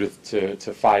between 2 to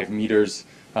 5 meters,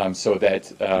 so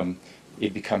that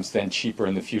it becomes then cheaper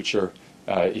in the future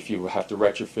if you have to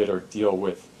retrofit or deal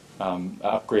with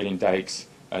upgrading dikes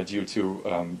due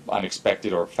to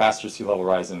unexpected or faster sea level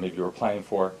rise than maybe you were planning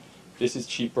for. This is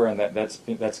cheaper, and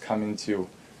that's coming to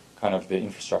kind of the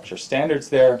infrastructure standards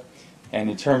there. And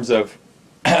in terms of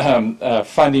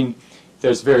funding,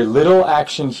 there's very little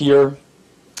action here,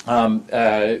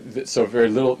 so very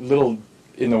little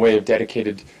in the way of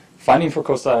dedicated funding for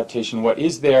coastal adaptation. What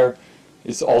is there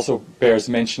is also bears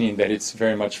mentioning that it's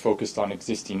very much focused on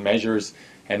existing measures,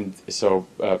 and so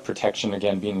protection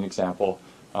again being an example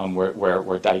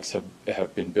where dikes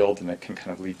have been built, and that can kind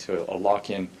of lead to a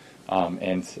lock-in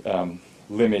and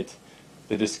limit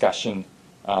the discussion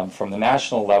from the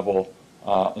national level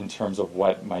in terms of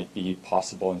what might be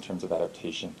possible in terms of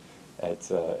adaptation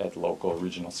at local,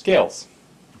 regional scales.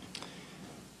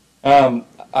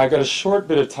 I've got a short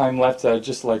bit of time left. I'd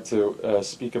just like to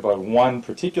speak about one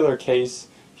particular case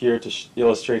here to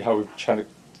illustrate how we've tried to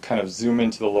kind of zoom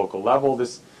into the local level.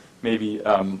 This maybe,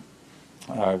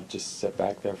 just sit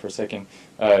back there for a second,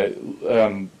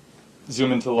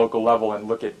 zoom into the local level and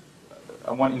look at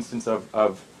one instance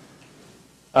of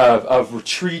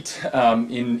retreat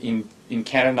in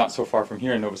Canada, not so far from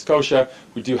here in Nova Scotia.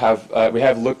 We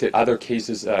have looked at other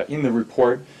cases in the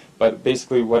report, but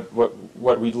basically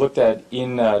what we looked at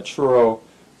in Truro,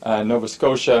 Nova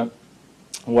Scotia,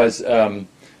 was an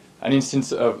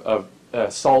instance of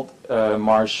salt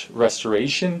marsh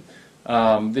restoration.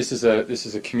 This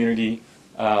is a community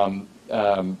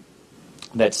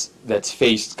that's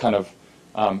faced kind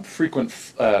of frequent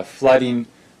flooding,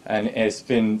 and has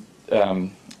been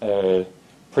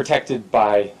protected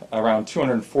by around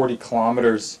 240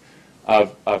 kilometers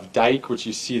of dike, which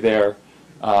you see there.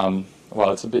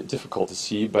 Well, it's a bit difficult to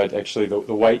see, but actually the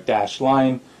white dashed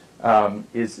line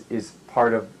is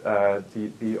part of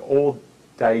the old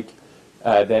dike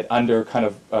that under kind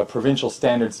of provincial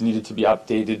standards needed to be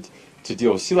updated to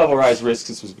deal with sea level rise risks.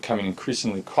 This was becoming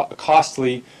increasingly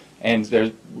costly, and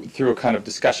through a kind of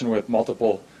discussion with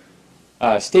multiple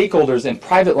stakeholders and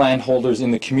private landholders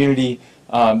in the community,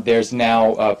 there's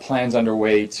now plans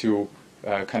underway to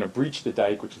kind of breach the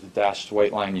dike, which is the dashed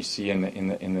white line you see in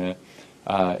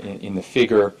the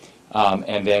figure,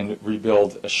 and then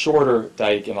rebuild a shorter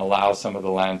dike and allow some of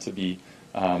the land to be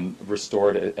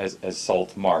restored as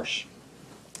salt marsh.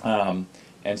 And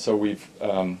so we've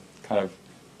kind of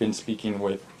been speaking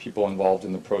with people involved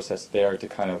in the process there to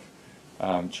kind of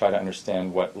try to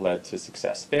understand what led to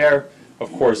success there.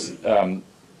 Of course, a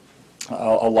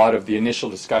lot of the initial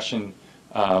discussion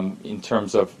in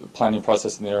terms of the planning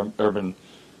process in the urban,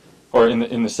 or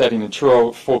in the setting in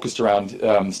Truro, focused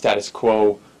around status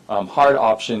quo hard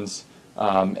options,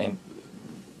 and it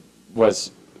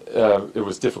was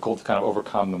difficult to kind of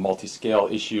overcome the multi-scale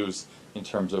issues in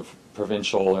terms of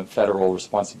provincial and federal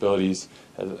responsibilities,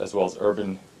 as well as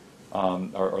urban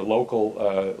or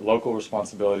local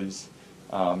responsibilities,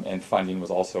 and funding was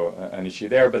also an issue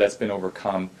there, but that's been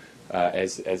overcome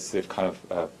as they've kind of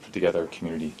put together a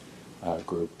community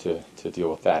group to deal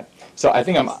with that. So I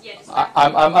think I'm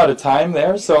out of time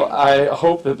there. So I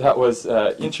hope that was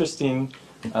interesting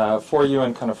for you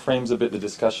and kind of frames a bit the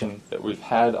discussion that we've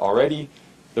had already.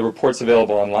 The report's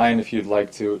available online if you'd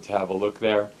like to have a look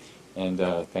there. And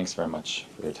thanks very much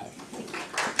for your time.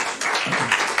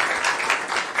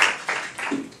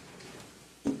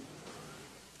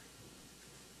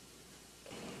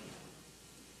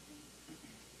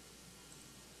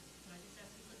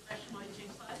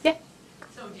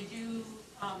 So did you,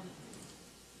 for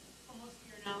most of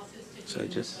your analysis, did So you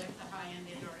just like the high end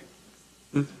indoor?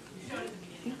 Hmm? You showed at the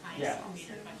beginning the highest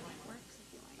meter by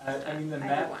point. I mean, the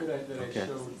map that I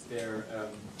showed there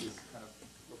is kind of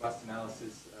robust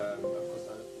analysis of course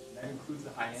adaptation. That includes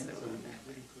the high end, so we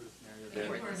did include a scenario there.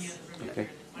 Okay.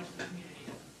 Much of the community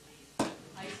doesn't believe,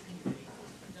 ICE community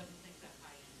doesn't think that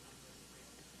high end number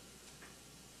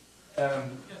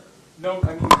is real. No,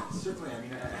 I mean, certainly, I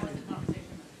mean,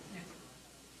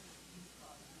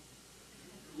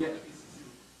 yeah.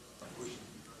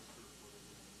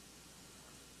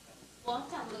 We'll have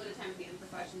to have a little bit of time at the end for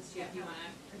questions too, if you want to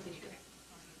continue.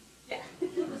 Yeah,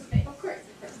 of course.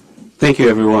 Thank you,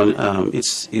 everyone. I'm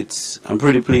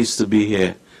pretty pleased to be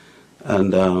here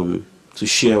and to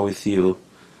share with you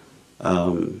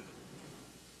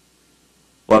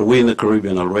what we in the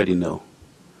Caribbean already know.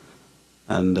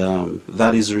 And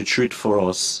that is retreat for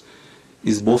us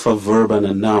is both a verb and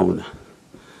a noun.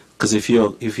 Because if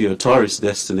you're a tourist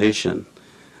destination,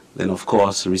 then of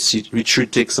course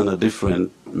retreat takes on a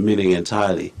different meaning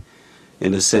entirely,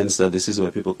 in the sense that this is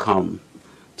where people come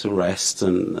to rest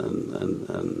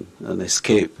and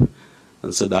escape.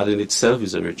 And so that in itself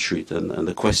is a retreat. And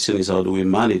the question is, how do we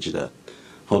manage that?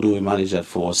 How do we manage that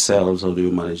for ourselves? How do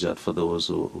we manage that for those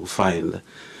who find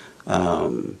our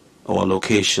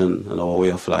location and our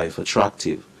way of life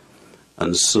attractive?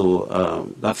 And so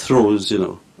that throws,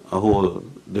 a whole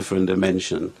different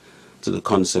dimension to the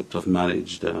concept of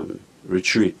managed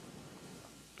retreat.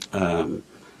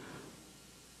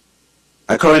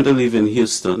 I currently live in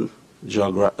Houston,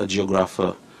 a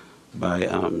geographer by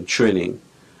training,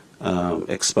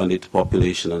 expanded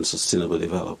population and sustainable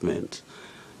development.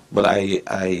 But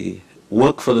I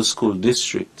work for the school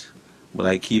district, but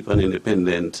I keep an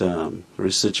independent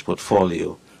research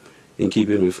portfolio in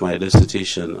keeping with my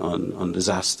dissertation on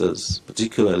disasters,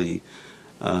 particularly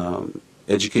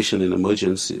education in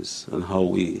emergencies, and how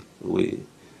we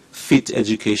fit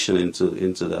education into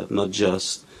that, not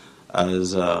just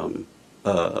as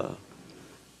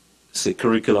say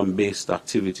curriculum-based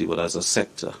activity, but as a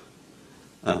sector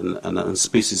and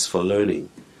spaces for learning,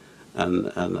 and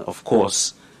of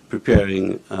course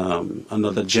preparing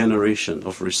another generation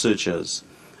of researchers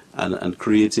and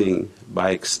creating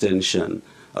by extension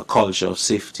a culture of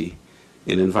safety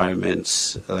in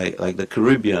environments like the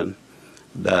Caribbean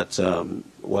that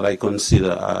what I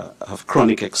consider have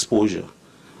chronic exposure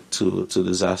to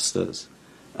disasters.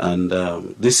 And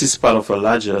this is part of a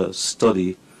larger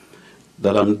study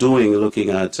that I'm doing looking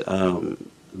at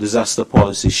disaster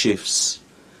policy shifts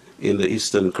in the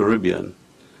Eastern Caribbean,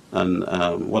 and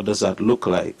what does that look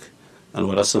like, and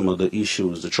what are some of the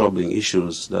issues, the troubling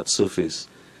issues that surface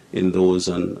in those,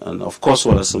 and of course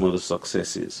what are some of the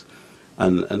successes.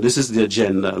 And this is the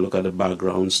agenda. Look at the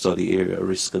background, study area,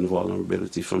 risk and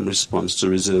vulnerability, from response to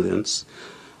resilience.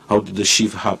 How did the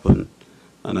shift happen?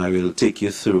 And I will take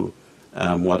you through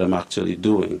what I'm actually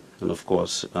doing, and of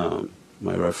course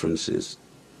my references.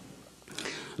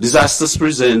 Disasters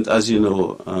present, as you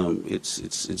know,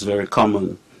 it's very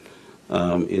common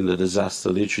in the disaster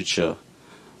literature,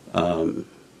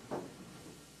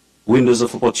 windows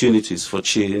of opportunities for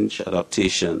change,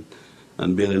 adaptation,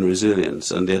 and building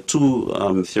resilience. And there are two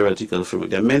theoretical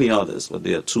frameworks. There are many others, but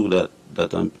there are two that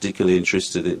I'm particularly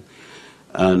interested in.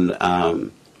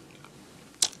 And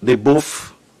they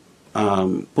both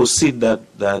proceed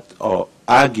that or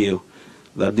argue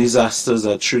that disasters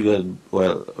are triggered,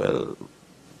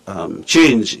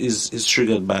 change is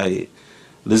triggered by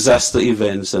disaster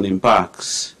events and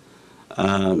impacts,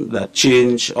 that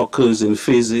change occurs in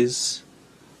phases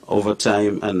over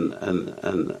time,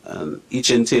 and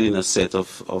each entailing a set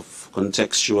of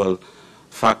contextual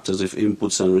factors with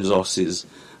inputs and resources,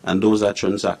 and those are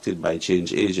transacted by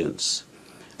change agents.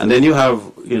 And then you have,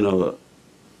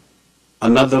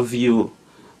 another view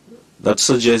that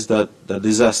suggests that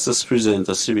disasters present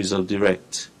a series of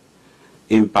direct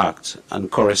impact and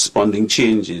corresponding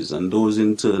changes, and those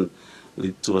in turn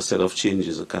lead to a set of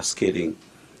changes, a cascading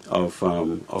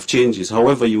of changes.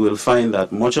 However, you will find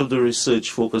that much of the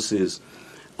research focuses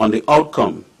on the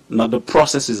outcome, not the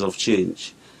processes of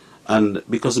change. And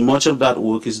because much of that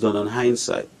work is done on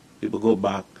hindsight, people go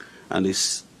back and they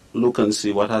look and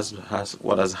see what has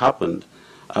happened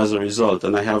as a result.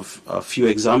 And I have a few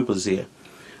examples here.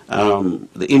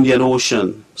 The Indian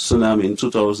Ocean tsunami in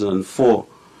 2004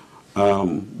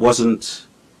 wasn't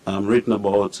written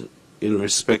about in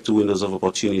respect to windows of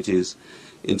opportunities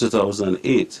in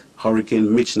 2008,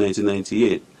 Hurricane Mitch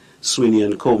 1998, Sweeney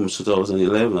and Combs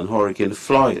 2011, Hurricane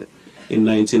Floyd in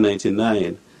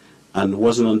 1999, and it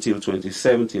wasn't until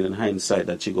 2017 in hindsight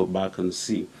that you go back and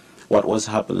see what was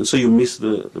happening. So you miss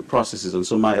the processes. And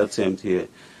so my attempt here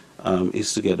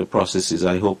is to get the processes.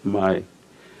 I hope my...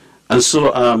 And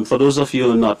so for those of you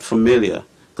who are not familiar,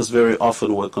 because very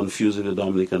often we're confused with the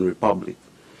Dominican Republic.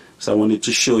 So I wanted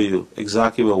to show you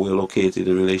exactly where we're located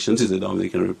in relation to the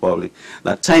Dominican Republic.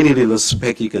 That tiny little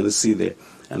speck you can see there.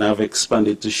 And I've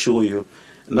expanded to show you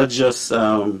not just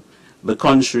the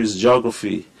country's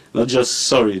geography, not just,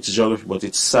 sorry, its geography, but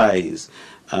its size.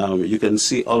 You can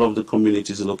see all of the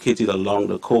communities located along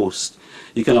the coast.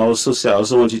 You can also see, I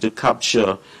also want you to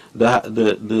capture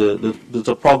the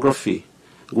topography.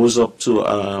 Goes up to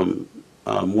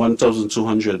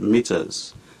 1,200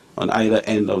 meters. On either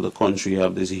end of the country, you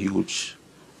have these huge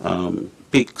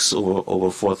peaks over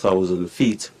 4,000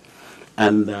 feet.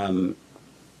 And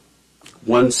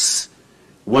once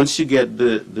you get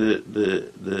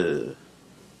the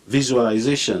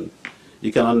visualization,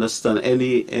 you can understand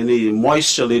any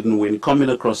moisture-laden wind coming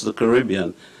across the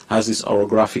Caribbean has this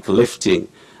orographic lifting.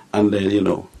 And then, you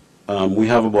know, we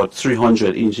have about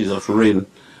 300 inches of rain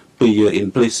per year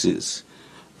in places.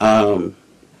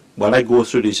 While I go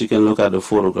through this, you can look at the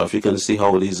photograph. You can see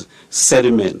how these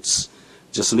sediments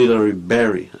just literally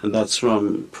bury, and that's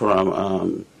from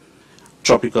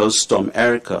Tropical Storm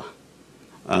Erica,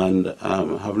 and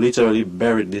have literally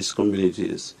buried these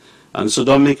communities. And so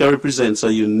Dominica represents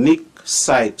a unique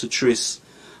site to trace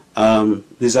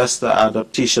disaster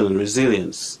adaptation and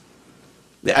resilience.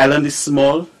 The island is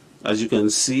small, as you can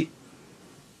see.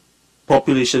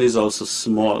 Population is also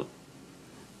small.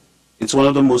 It's one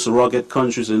of the most rugged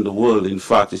countries in the world. In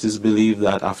fact, it is believed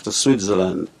that after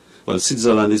Switzerland, well,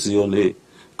 Switzerland is the only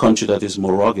country that is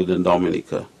more rugged than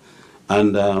Dominica.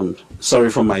 And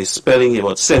sorry for my spelling here,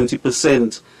 but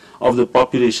 70% of the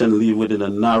population live within a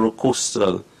narrow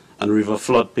coastal and river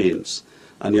floodplains.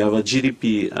 And you have a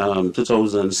GDP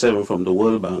 2007 from the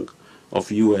World Bank of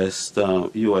US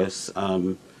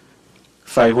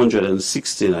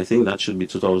 516, I think that should be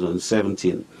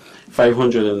 2017,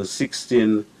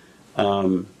 516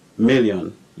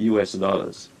 million US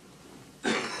dollars.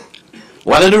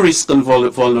 What are the risks and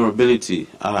vulnerability?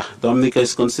 Dominica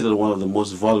is considered one of the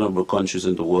most vulnerable countries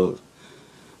in the world.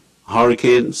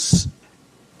 Hurricanes,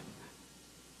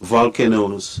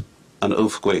 volcanoes, and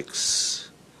earthquakes.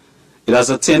 It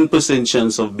has a 10%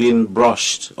 chance of being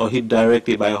brushed or hit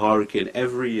directly by a hurricane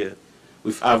every year,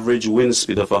 with average wind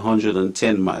speed of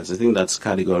 110 miles. I think that's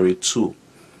category 2.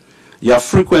 You have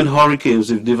frequent hurricanes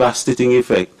with devastating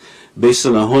effect based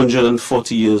on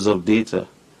 140 years of data.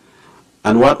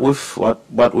 And what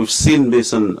we've seen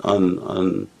based on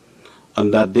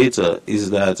that data is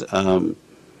that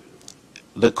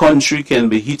the country can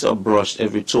be hit or brushed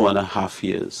every 2.5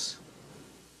 years.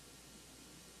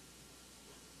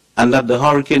 And that the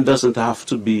hurricane doesn't have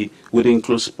to be within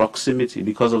close proximity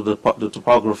because of the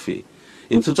topography.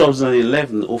 In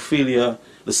 2011, Ophelia,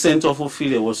 the center of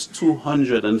Ophelia was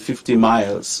 250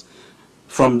 miles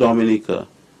from Dominica,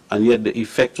 and yet the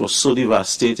effect was so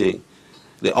devastating.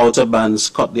 The outer bands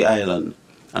cut the island,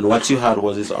 and what you had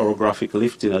was this orographic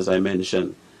lifting, as I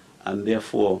mentioned, and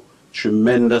therefore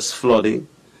tremendous flooding,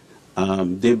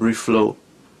 debris flow,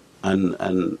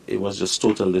 and it was just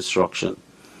total destruction.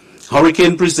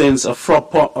 Hurricane presents a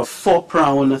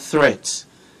four-pronged threat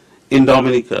in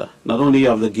Dominica. Not only you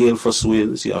have the gale force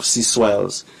winds, you have sea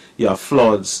swells, you have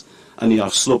floods, and you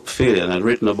have slope failure, and I'd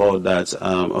written about that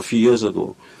a few years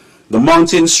ago. The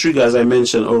mountains trigger, as I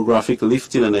mentioned, orographic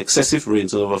lifting and excessive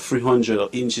rains of over 300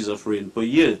 inches of rain per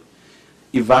year.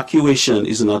 Evacuation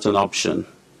is not an option,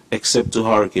 except to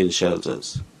hurricane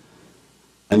shelters.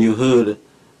 And you heard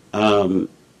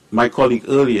my colleague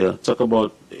earlier talk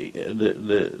about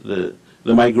the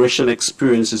migration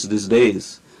experiences these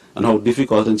days and how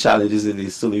difficult and challenging it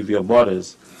is to leave your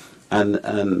borders. And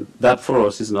that for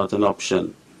us is not an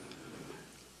option.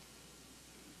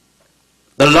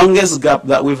 The longest gap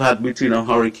that we've had between a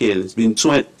hurricane has been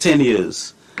 10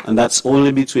 years, and that's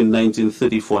only between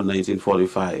 1934 and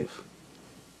 1945.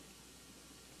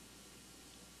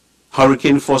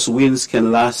 Hurricane force winds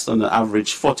can last on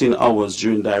average 14 hours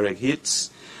during direct hits.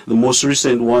 The most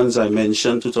recent ones I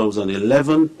mentioned,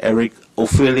 2011,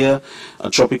 Ophelia, a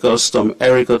tropical storm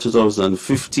Erica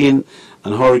 2015,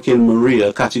 and Hurricane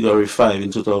Maria, category 5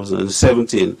 in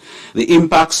 2017. The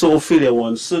impacts of Ophelia were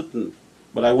uncertain,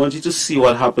 but I want you to see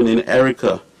what happened in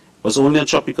Erica. It was only a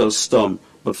tropical storm,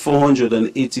 but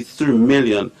 483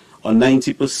 million, or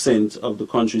 90% of the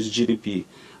country's GDP.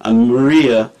 And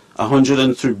Maria,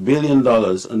 $103 billion, and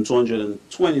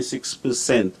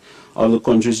 226% of the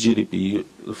country's GDP.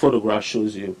 The photograph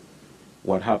shows you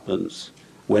what happens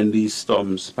when these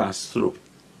storms pass through.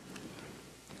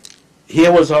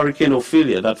 Here was Hurricane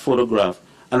Ophelia, that photograph,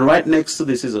 And right next to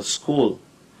this is a school.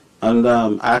 And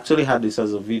I actually had this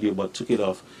as a video, but took it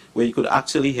off, where you could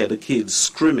actually hear the kids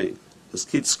screaming. There's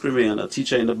kids screaming and a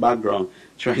teacher in the background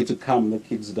trying to calm the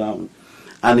kids down.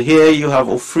 And here you have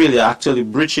Ophelia actually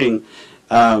breaching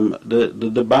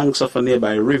the banks of a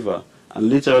nearby river and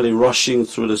literally rushing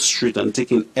through the street and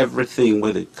taking everything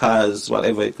with it, cars,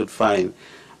 whatever it could find,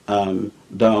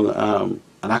 down.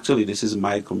 And actually, this is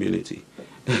my community.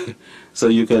 So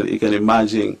you can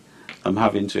imagine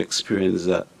having to experience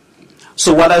that.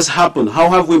 So what has happened? How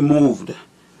have we moved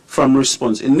from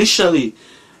response? Initially,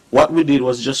 what we did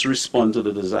was just respond to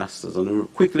the disasters,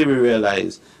 and quickly we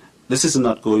realized this is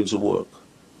not going to work.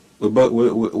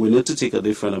 We need to take a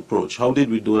different approach. How did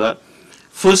we do that?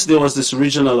 First, there was this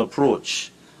regional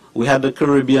approach. We had the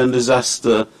Caribbean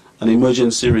Disaster and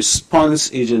Emergency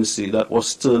Response Agency that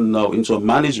was turned now into a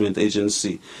management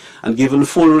agency and given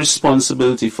full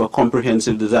responsibility for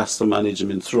comprehensive disaster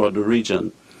management throughout the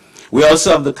region. We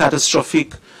also have the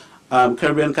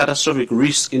Caribbean Catastrophic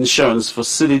Risk Insurance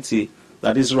Facility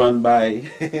that is run by,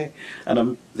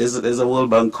 and there's a World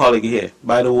Bank colleague here,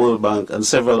 by the World Bank and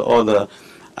several other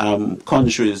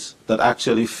countries that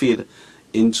actually feed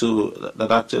into, that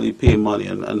actually pay money,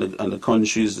 and the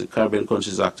countries, the Caribbean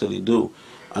countries actually do.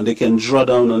 And they can draw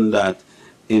down on that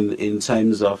in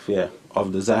times of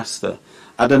disaster.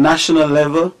 At the national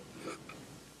level,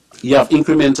 you have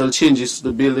incremental changes to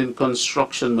the building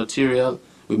construction material.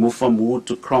 We move from wood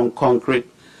to concrete.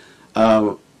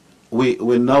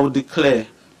 We now declare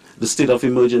the state of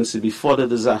emergency before the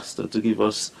disaster to give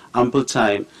us ample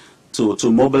time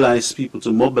to mobilize people,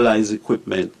 to mobilize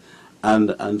equipment,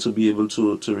 and to be able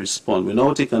to respond. We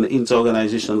now take an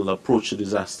inter-organizational approach to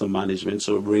disaster management,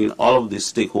 so we bring in all of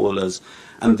these stakeholders,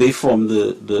 and they form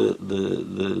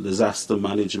the disaster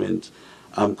management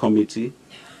committee.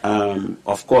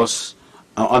 Of course,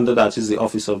 under that is the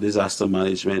Office of Disaster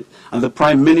Management, and the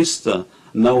Prime Minister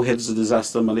now heads the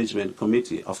Disaster Management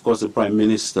Committee. Of course, the Prime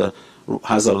Minister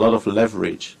has a lot of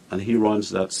leverage, and he runs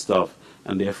that stuff,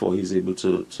 and therefore he's able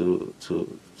to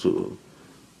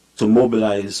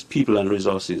mobilize people and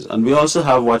resources. And we also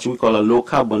have what we call a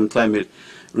low-carbon climate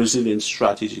resilience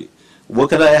strategy.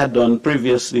 Work that I had done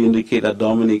previously indicate that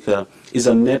Dominica is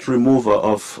a net remover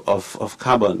of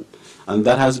carbon, and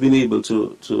that has been able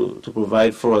to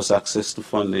provide for us access to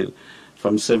funding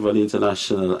from several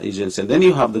international agencies. And then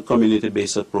you have the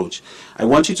community-based approach. I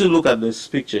want you to look at this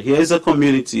picture. Here is a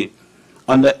community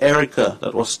under Erica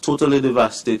that was totally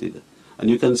devastated, and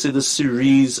you can see the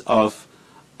series of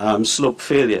slope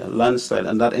failure, landslide,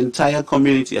 and that entire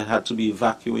community had to be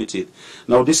evacuated.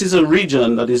 Now, this is a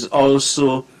region that is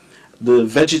also the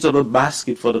vegetable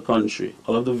basket for the country.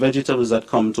 All of the vegetables that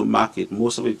come to market,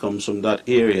 most of it comes from that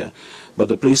area. But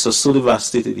the place was so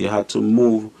devastated, you had to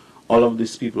move all of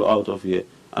these people out of here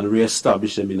and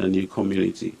reestablish them in a new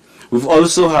community. We've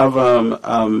also have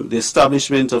the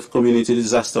establishment of community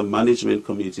disaster management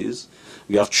committees.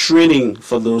 We have training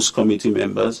for those committee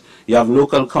members. You have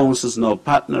local councils now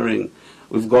partnering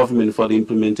with government for the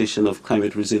implementation of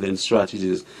climate resilience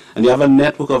strategies. And you have a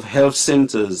network of health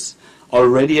centers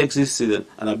already existed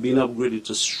and have been upgraded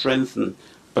to strengthen,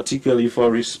 particularly for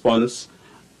response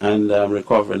and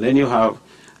recovery. And then you have,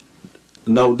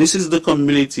 now this is the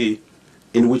community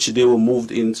in which they were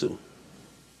moved into.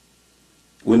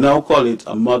 We now call it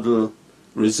a model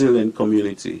resilient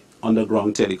community.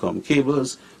 Underground telecom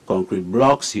cables, concrete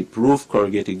blocks, heat roof,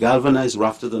 corrugated galvanized,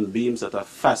 rafters and beams that are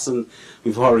fastened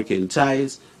with hurricane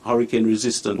ties, hurricane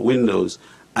resistant windows,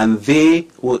 and they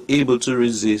were able to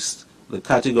resist the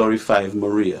Category 5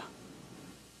 Maria.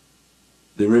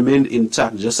 They remained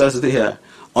intact just as they are,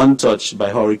 untouched by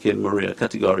Hurricane Maria,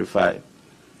 Category 5.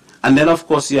 And then, of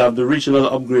course, you have the regional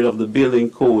upgrade of the building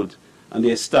code and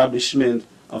the establishment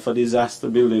of a disaster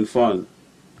building fund.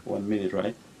 1 minute,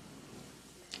 right?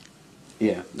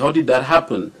 Yeah. How did that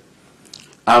happen?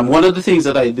 One of the things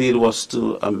that I did was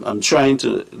to, I'm trying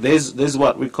to, there's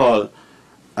what we call,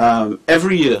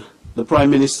 every year, the Prime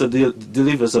Minister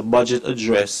delivers a budget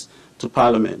address to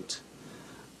Parliament.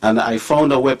 And I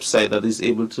found a website that is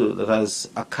able to, that has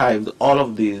archived all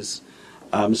of these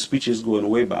speeches going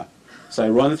way back. So I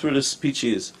run through the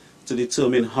speeches to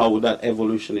determine how that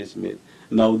evolution is made.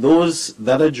 Now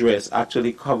that address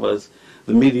actually covers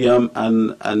the medium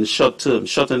and short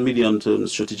and medium term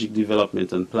strategic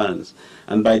development and plans.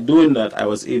 And by doing that, I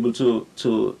was able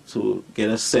to get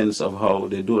a sense of how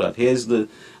they do that. Here's the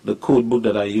code book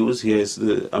that I use.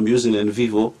 I'm using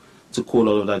NVivo to code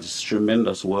all of that. It's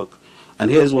tremendous work. And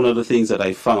here's one of the things that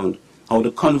I found, how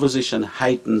the conversation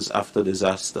heightens after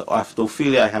disaster. After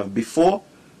Ophelia, I have before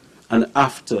and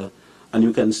after, and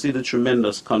you can see the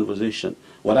tremendous conversation.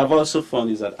 What I've also found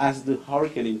is that as the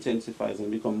hurricane intensifies and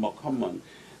becomes more common,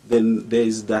 then there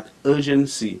is that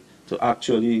urgency to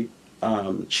actually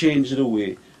change the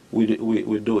way we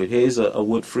do it. Here is a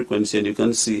word frequency, and you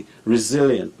can see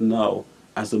resilient now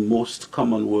as the most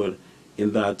common word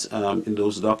in that in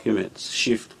those documents.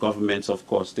 Shift, governments, of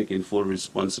course, taking full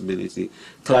responsibility.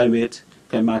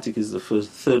 Climatic is the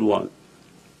third one.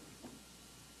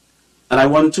 And I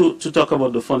want to talk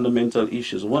about the fundamental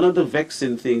issues. One of the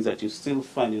vexing things that you still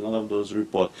find in all of those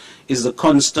reports is the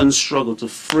constant struggle to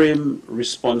frame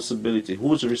responsibility.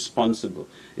 Who's responsible?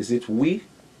 Is it we?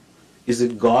 Is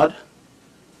it God?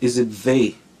 Is it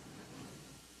they?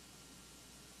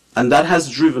 And that has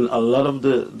driven a lot of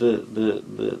the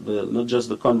not just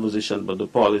the conversation, but the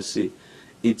policy.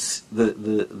 It's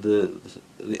the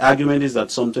argument is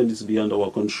that something is beyond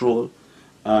our control.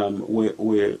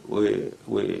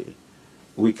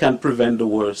 We can't prevent the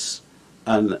worst,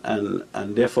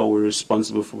 and therefore we're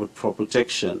responsible for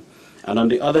protection. And on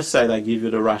the other side, I give you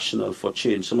the rationale for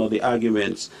change. Some of the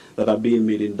arguments that are being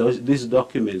made in these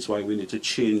documents why we need to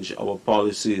change our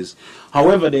policies.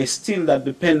 However, there's still that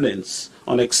dependence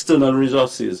on external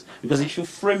resources, because if you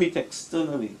frame it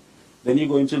externally, then you're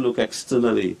going to look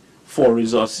externally for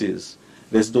resources.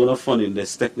 There's donor funding,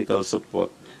 there's technical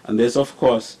support, and there's, of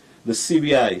course, the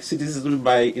CBI, Citizens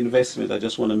by Investment. I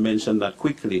just want to mention that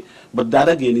quickly. But that,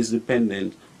 again, is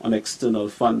dependent on external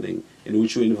funding, in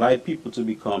which we invite people to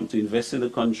invest in the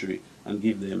country and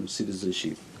give them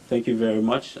citizenship. Thank you very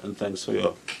much, and thanks for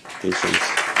your patience.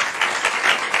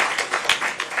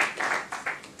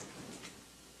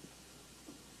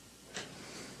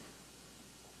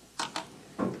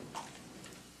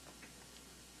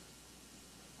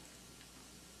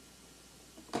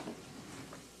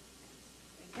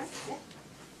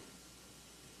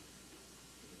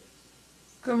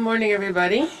 Good morning,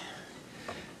 everybody.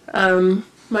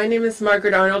 My name is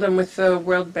Margaret Arnold. I'm with the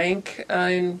World Bank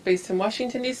based in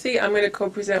Washington, D.C. I'm going to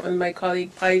co-present with my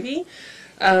colleague, Ivy.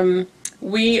 I'm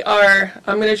going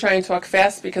to try and talk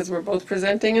fast because we're both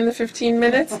presenting in the 15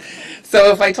 minutes.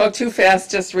 So if I talk too fast,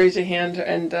 just raise your hand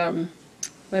and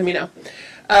let me know.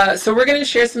 So we're going to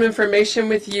share some information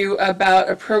with you about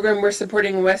a program we're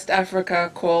supporting in West Africa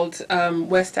called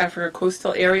West Africa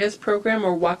Coastal Areas Program,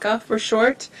 or WACA for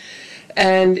short.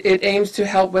 And it aims to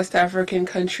help West African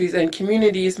countries and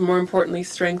communities, more importantly,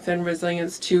 strengthen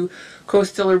resilience to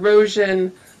coastal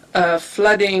erosion,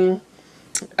 flooding,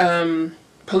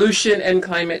 pollution, and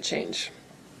climate change.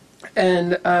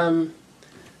 And I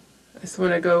just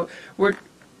want to go.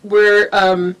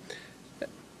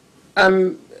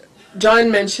 John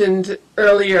mentioned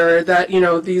earlier that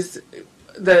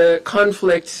the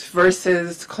conflict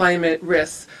versus climate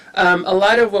risks. A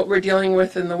lot of what we're dealing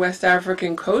with in the West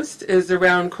African coast is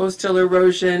around coastal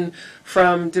erosion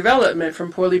from development, from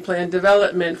poorly planned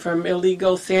development, from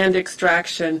illegal sand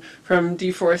extraction, from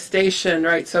deforestation,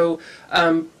 right? So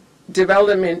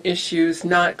development issues,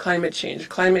 not climate change.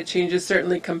 Climate change is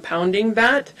certainly compounding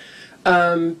that,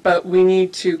 but we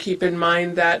need to keep in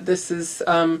mind that this is,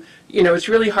 it's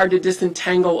really hard to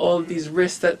disentangle all of these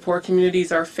risks that poor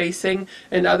communities are facing.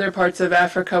 In other parts of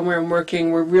Africa where I'm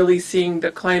working, we're really seeing the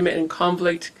climate and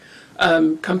conflict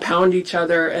compound each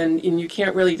other, and you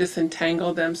can't really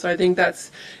disentangle them. So I think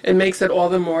it makes it all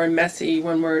the more messy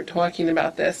when we're talking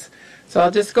about this. So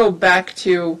I'll just go back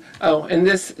to, and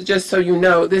this, just so you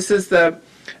know, this is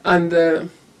on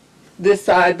this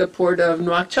side, the port of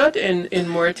Nouakchott in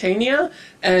Mauritania,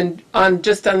 and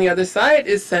just on the other side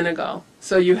is Senegal.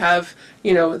 So you have,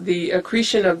 the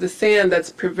accretion of the sand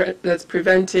that's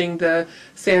preventing the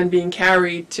sand being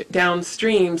carried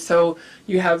downstream. So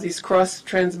you have these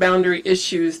cross-transboundary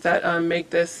issues that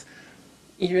make this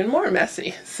even more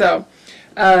messy. So,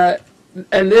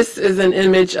 and this is an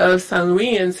image of Saint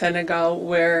Louis in Senegal,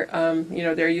 where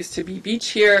there used to be beach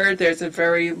here. There's a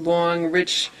very long,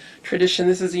 rich tradition.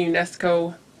 This is a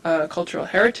UNESCO cultural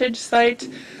heritage site,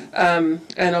 and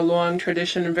a long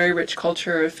tradition and very rich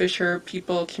culture of fisher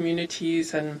people,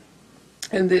 communities, and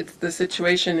the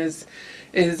situation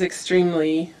is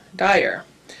extremely dire.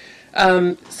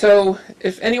 So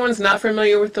if anyone's not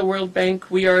familiar with the World Bank,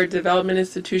 we are a development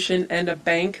institution and a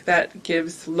bank that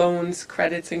gives loans,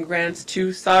 credits, and grants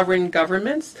to sovereign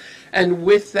governments. And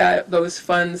with those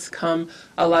funds come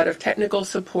a lot of technical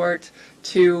support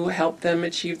to help them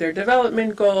achieve their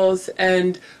development goals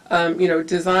and,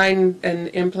 design and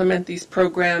implement these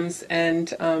programs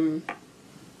and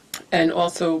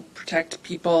also protect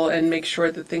people and make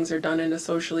sure that things are done in a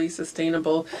socially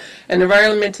sustainable and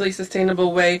environmentally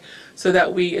sustainable way so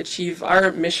that we achieve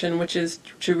our mission, which is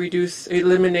to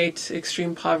eliminate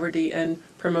extreme poverty and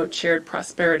promote shared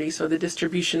prosperity, so the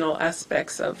distributional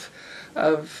aspects of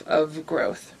of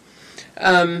growth.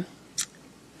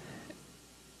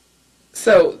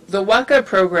 So the WACA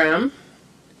program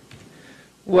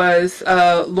was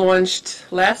launched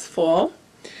last fall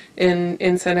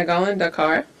in Senegal, in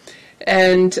Dakar.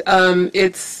 And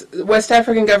it's West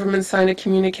African governments signed a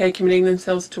communique committing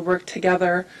themselves to work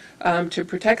together to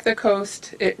protect the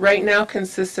coast. It right now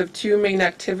consists of two main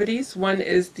activities. One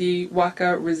is the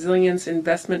WACA Resilience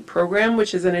Investment Program,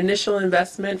 which is an initial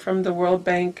investment from the World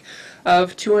Bank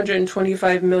of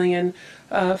 $225 million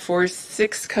for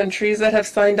 6 countries that have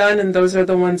signed on, and those are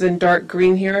the ones in dark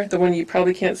green here. The one you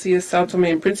probably can't see is Sao Tome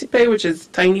and Principe, which is a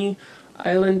tiny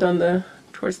island on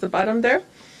towards the bottom there.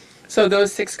 So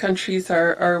those 6 countries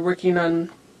are working on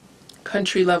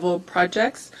country-level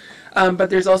projects, but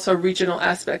there's also regional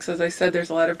aspects. As I said, there's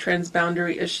a lot of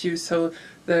transboundary issues, so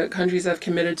the countries have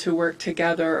committed to work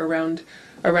together around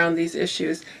these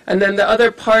issues. And then the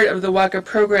other part of the WACA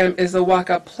program is the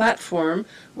WACA platform,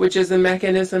 which is a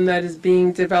mechanism that is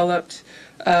being developed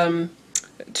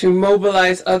to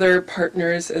mobilize other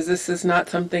partners, as this is not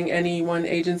something any one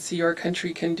agency or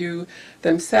country can do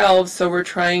themselves. So we're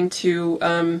trying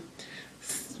to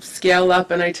scale up,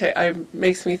 and it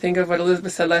makes me think of what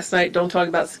Elizabeth said last night, don't talk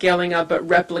about scaling up, but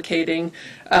replicating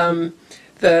to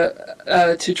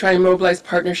try and mobilize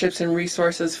partnerships and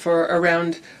resources for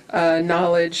around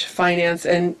knowledge, finance,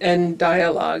 and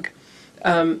dialogue.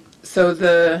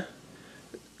 So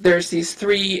there's these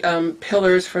 3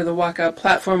 pillars for the WACA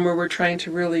platform where we're trying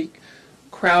to really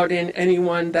crowd in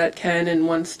anyone that can and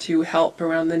wants to help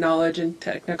around the knowledge and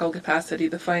technical capacity,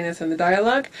 the finance, and the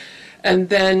dialogue. And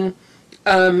then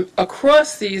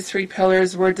across these 3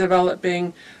 pillars, we're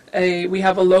developing we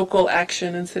have a local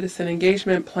action and citizen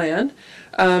engagement plan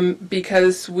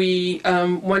because we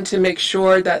want to make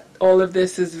sure that all of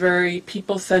this is very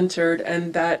people-centered,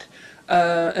 and that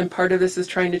and part of this is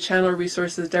trying to channel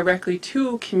resources directly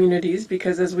to communities,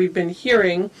 because as we've been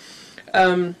hearing,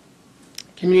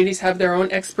 communities have their own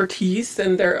expertise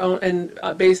and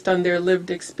based on their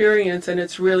lived experience, and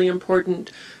it's really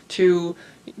important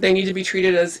they need to be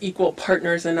treated as equal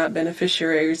partners and not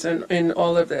beneficiaries in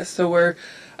all of this. So we're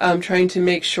trying to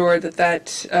make sure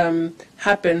that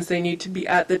happens. They need to be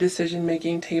at the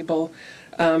decision-making table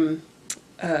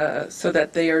so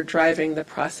that they are driving the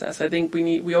process. I think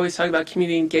we always talk about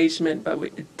community engagement, but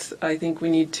I think we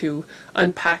need to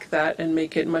unpack that and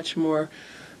make it much more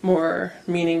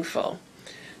meaningful.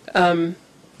 And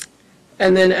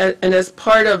as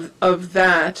part of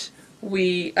that,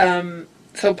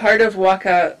 so part of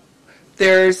WACA,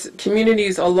 there's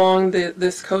communities along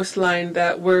this coastline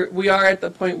that we are at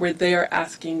the point where they are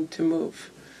asking to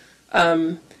move.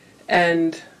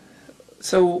 And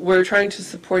so we're trying to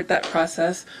support that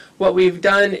process. What we've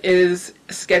done is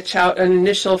sketch out an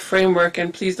initial framework,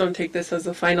 and please don't take this as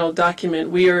a final document.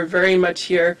 We are very much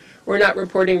here. We're not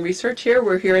reporting research here.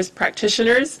 We're here as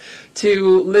practitioners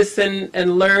to listen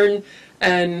and learn.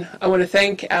 And I want to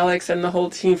thank Alex and the whole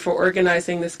team for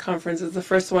organizing this conference. It's the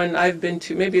first one I've been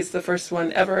to, maybe it's the first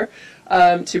one ever,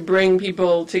 to bring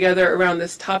people together around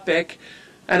this topic.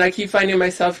 And I keep finding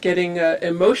myself getting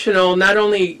emotional, not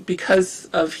only because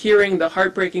of hearing the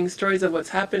heartbreaking stories of what's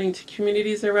happening to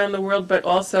communities around the world, but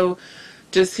also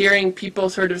just hearing people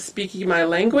sort of speaking my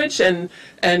language. And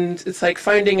it's like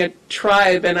finding a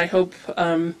tribe, and I hope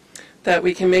that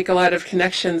we can make a lot of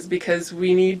connections, because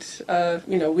we need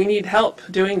help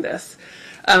doing this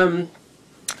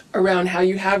around how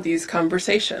you have these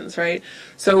conversations, right?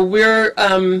 So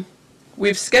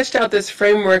we've sketched out this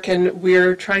framework, and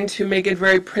we're trying to make it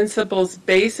very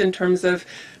principles-based in terms of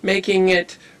making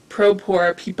it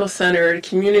pro-poor, people-centered,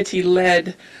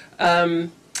 community-led,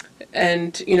 and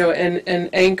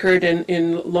anchored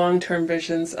in long-term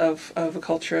visions of a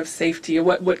culture of safety.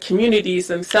 What communities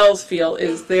themselves feel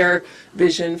is their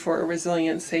vision for a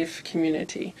resilient, safe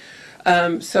community.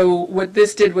 So what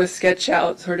this did was sketch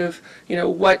out sort of,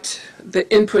 what the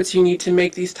inputs you need to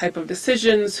make these type of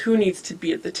decisions, who needs to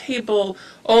be at the table,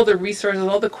 all the resources,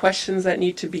 all the questions that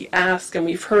need to be asked, and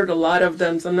we've heard a lot of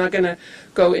them, so I'm not going to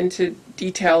go into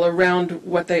detail around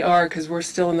what they are, because we're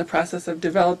still in the process of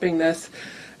developing this.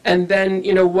 And then,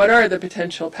 what are the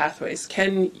potential pathways?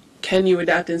 Can you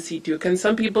adapt in situ? Can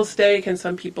some people stay? Can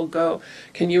some people go?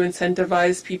 Can you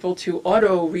incentivize people to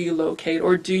auto-relocate,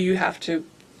 or do you have to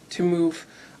move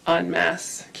en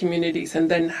masse communities? And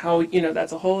then how,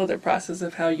 that's a whole other process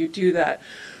of how you do that.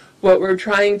 What we're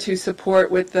trying to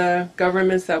support with the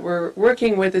governments that we're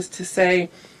working with is to say,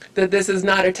 that this is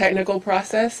not a technical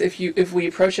process. If we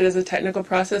approach it as a technical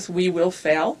process, we will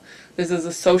fail. This is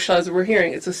a social, as we're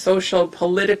hearing, it's a social,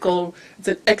 political, it's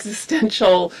an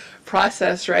existential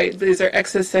process, right? These are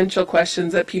existential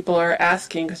questions that people are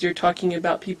asking because you're talking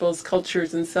about people's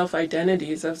cultures and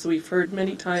self-identities, as we've heard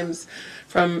many times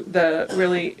from the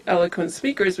really eloquent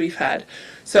speakers we've had.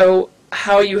 So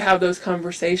how you have those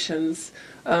conversations,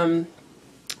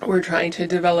 we're trying to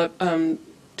develop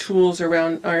tools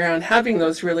around having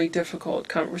those really difficult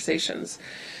conversations.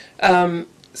 And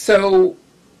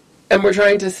we're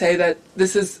trying to say that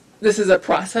this is a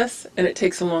process, and it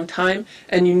takes a long time,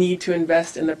 and you need to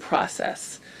invest in the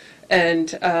process. And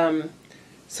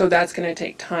so that's going to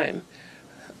take time.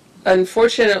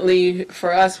 Unfortunately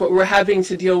for us, what we're having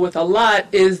to deal with a lot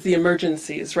is the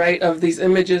emergencies, right, of these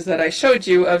images that I showed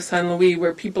you of San Luis,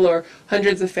 where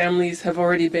hundreds of families have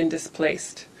already been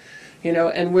displaced.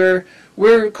 And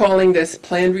we're calling this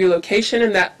planned relocation,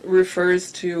 and that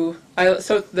refers to,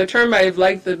 so the term I've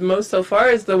liked the most so far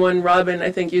is the one Robin,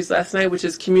 I think, used last night, which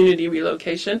is community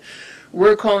relocation.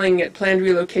 We're calling it planned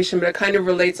relocation, but it kind of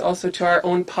relates also to our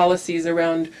own policies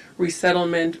around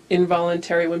resettlement,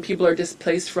 involuntary, when people are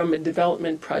displaced from a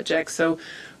development project. So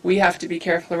we have to be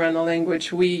careful around the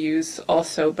language we use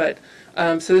also, but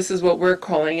so this is what we're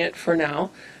calling it for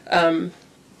now.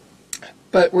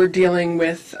 But we're dealing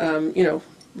with,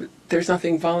 there's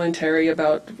nothing voluntary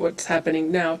about what's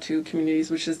happening now to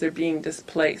communities, which is they're being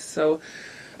displaced. So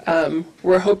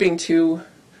we're hoping to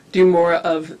do more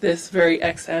of this very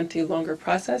ex-ante, longer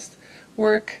process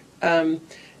work. And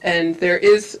there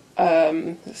is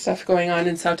stuff going on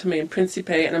in Sao Tome and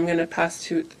Principe, and I'm going to pass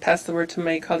the word to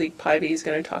my colleague Pivy. He's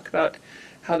going to talk about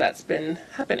how that's been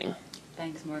happening.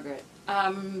 Thanks, Margaret.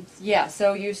 Yeah,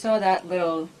 so you saw that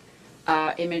little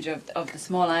image of the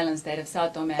small island state of Sao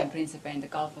Tome and Principe in the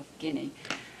Gulf of Guinea.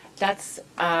 That's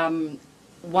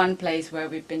one place where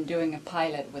we've been doing a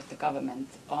pilot with the government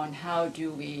on how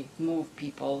do we move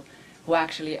people who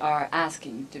actually are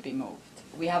asking to be moved.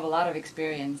 We have a lot of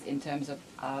experience in terms of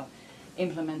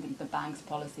implementing the bank's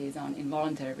policies on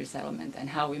involuntary resettlement and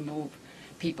how we move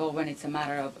people when it's a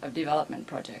matter of a development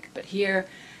project. But here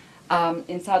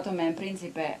in Sao Tome and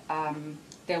Principe,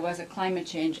 there was a climate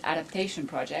change adaptation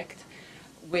project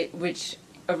which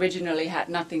originally had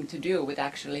nothing to do with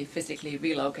actually physically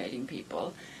relocating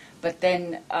people. But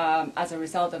then, as a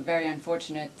result of very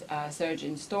unfortunate surge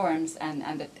in storms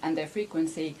and their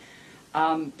frequency,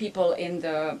 people in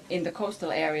the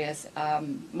coastal areas,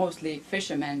 mostly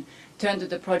fishermen, turned to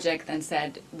the project and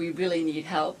said, "We really need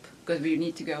help because we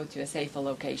need to go to a safer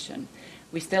location.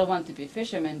 We still want to be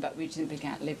fishermen, but we simply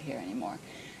can't live here anymore."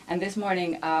 And this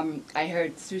morning, I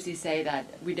heard Susie say that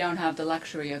we don't have the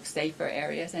luxury of safer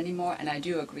areas anymore, and I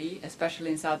do agree. Especially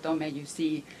in Sao Tome, you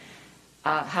see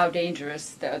how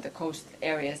dangerous the coast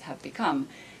areas have become.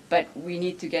 But we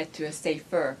need to get to a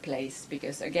safer place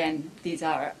because, again, these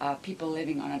are people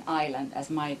living on an island. As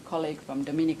my colleague from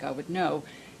Dominica would know,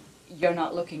 you're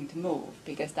not looking to move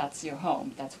because that's your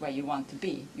home. That's where you want to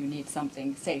be. You need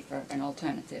something safer, an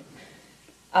alternative.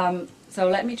 So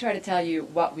let me try to tell you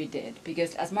what we did,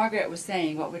 because as Margaret was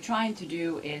saying, what we're trying to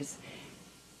do is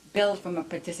build from a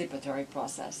participatory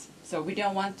process. So we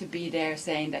don't want to be there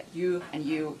saying that you and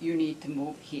you need to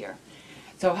move here.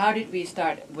 So how did we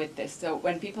start with this? So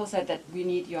when people said that we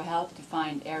need your help to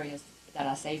find areas that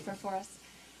are safer for us,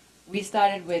 we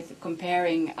started with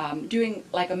comparing, doing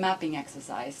like a mapping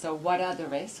exercise. So what are the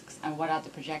risks and what are the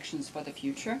projections for the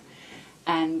future?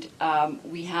 And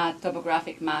we had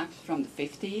topographic maps from the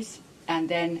 50s, and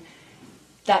then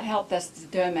that helped us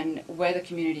determine where the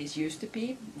communities used to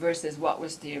be versus what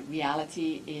was the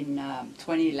reality in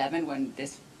 2011 when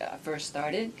this first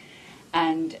started.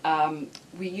 And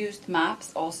we used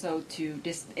maps also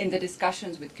in the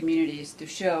discussions with communities to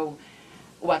show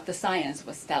what the science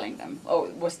was telling them, or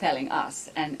was telling us,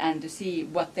 and to see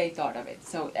what they thought of it.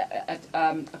 So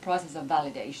a process of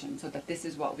validation, so that this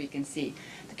is what we can see.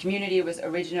 The community was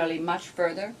originally much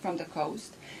further from the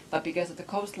coast, but because of the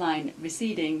coastline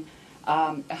receding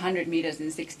 100 meters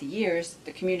in 60 years,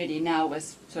 the community now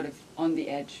was sort of on the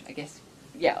edge, I guess.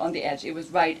 Yeah, on the edge. It was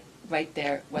right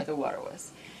there where the water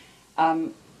was.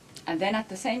 And then at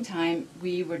the same time,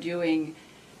 we were doing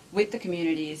with the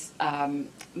communities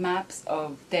maps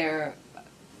of their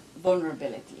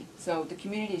vulnerability. So the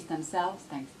communities themselves,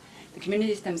 the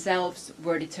communities themselves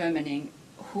were determining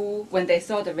who, when they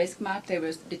saw the risk map, they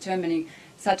were determining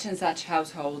such and such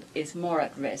household is more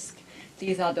at risk.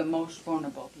 These are the most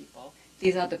vulnerable people.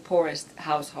 These are the poorest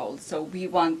households. So we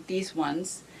want these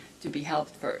ones to be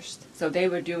helped first. So they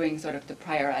were doing sort of the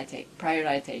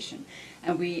prioritization.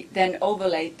 And we then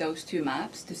overlaid those two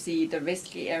maps to see the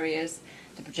risky areas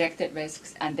the projected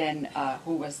risks, and then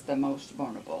who was the most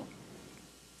vulnerable.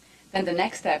 Then the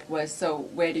next step was, so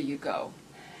where do you go?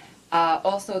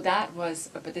 Also, that was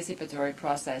a participatory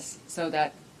process, so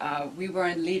that we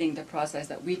weren't leading the process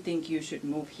that we think you should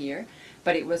move here,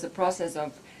 but it was a process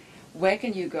of where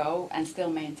can you go and still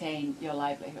maintain your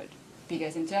livelihood?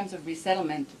 Because in terms of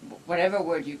resettlement, whatever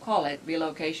word you call it,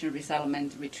 relocation,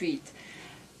 resettlement, retreat,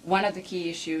 one of the key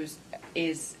issues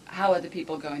is how are the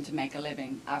people going to make a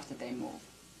living after they move?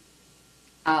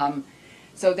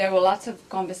 So there were lots of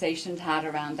conversations had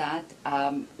around that.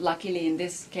 Luckily, in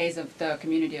this case of the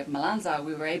community of Malanza,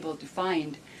 we were able to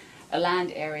find a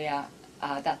land area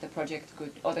that the project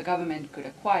could, or the government could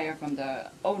acquire from the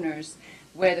owners,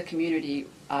 where the community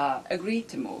agreed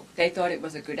to move. They thought it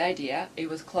was a good idea. It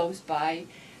was close by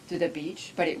to the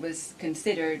beach, but it was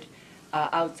considered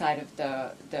outside of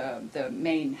the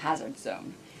main hazard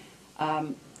zone.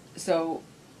 So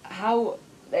how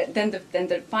then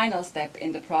the final step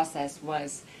in the process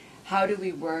was, how do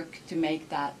we work to make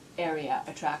that area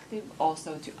attractive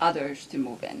also to others to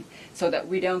move in, so that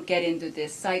we don't get into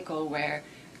this cycle where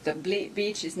the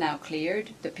beach is now cleared,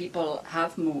 the people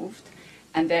have moved,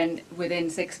 and then within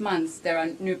 6 months there are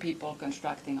new people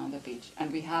constructing on the beach,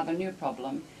 and we have a new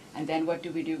problem, and then what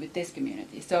do we do with this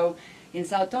community? So in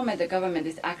Sao Tome, the government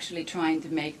is actually trying to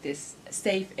make this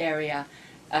safe area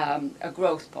a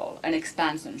growth pole, an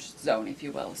expansion zone, if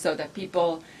you will, so that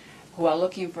people who are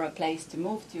looking for a place to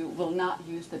move to will not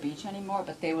use the beach anymore,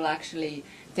 but they will actually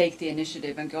take the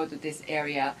initiative and go to this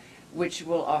area, which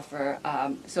will offer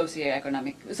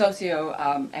socio-economic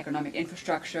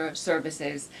infrastructure,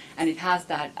 services, and it has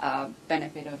that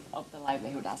benefit of the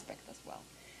livelihood aspect as well.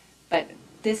 But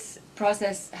this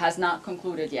process has not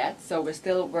concluded yet, so we're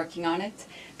still working on it,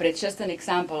 but it's just an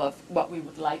example of what we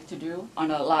would like to do on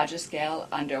a larger scale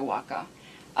under WACA.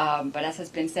 But as has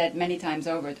been said many times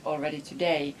over already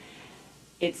today,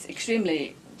 it's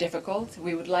extremely difficult.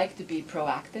 We would like to be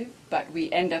proactive, but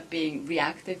we end up being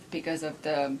reactive because of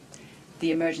the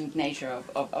emergent nature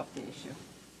of the issue.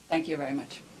 Thank you very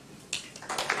much.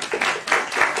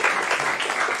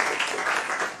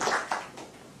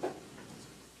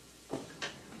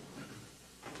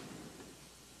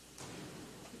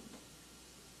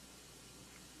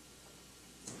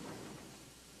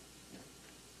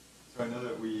 So I know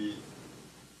that we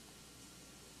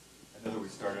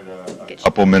started a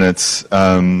couple minutes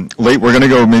late. We're going to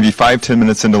go maybe 5-10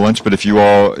 minutes into lunch, but if you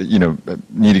all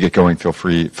need to get going, feel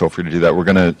free to do that. We're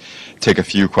going to take a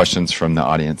few questions from the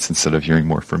audience instead of hearing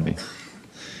more from me.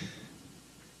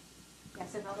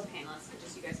 Yes, and all the panelists,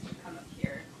 just you guys can come up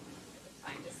here at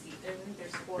the time to see.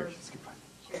 There's 4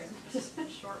 chairs, just a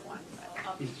short one.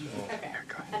 Okay.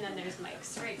 And then there's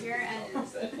mics right here, and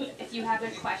if you have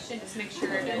a question, just make sure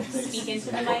to speak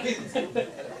into the mic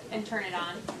and turn it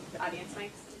on. Audience mics.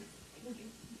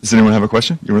 Does anyone have a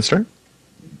question? You want to start?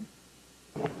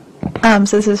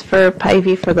 So this is for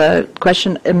Päivi for the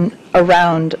question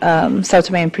around Sao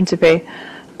Tome and Principe.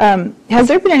 Has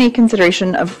there been any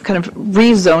consideration of kind of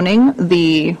rezoning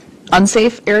the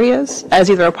unsafe areas as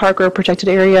either a park or a protected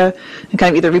area, and kind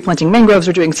of either replanting mangroves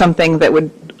or doing something that would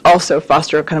also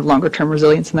foster a kind of longer term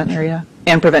resilience in that area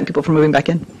and prevent people from moving back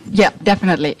in? Yeah,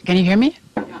 definitely. Can you hear me?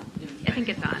 I think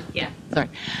it's on. Yeah. Sorry.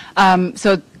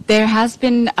 So there has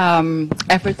been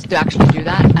efforts to actually do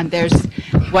that, and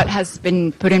what has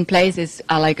been put in place is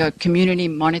like a community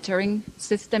monitoring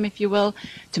system, if you will,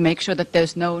 to make sure that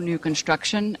there's no new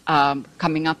construction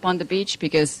coming up on the beach,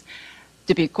 because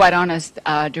to be quite honest,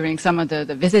 during some of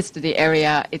the visits to the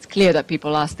area, it's clear that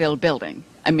people are still building.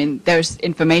 I mean, there's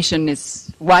information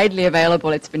is widely available,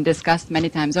 it's been discussed many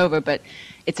times over, but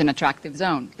it's an attractive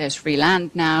zone. There's free land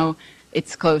now,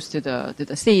 it's close to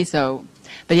the sea, so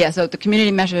the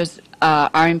community measures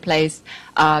are in place.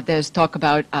 There's talk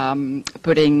about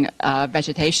putting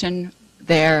vegetation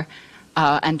there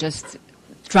and just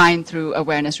trying through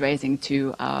awareness raising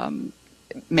to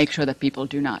make sure that people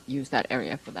do not use that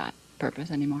area for that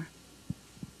purpose anymore.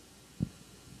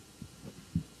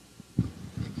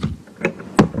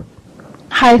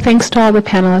 Hi, thanks to all the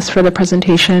panelists for the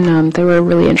presentation. They were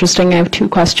really interesting. I have 2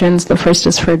 questions. The first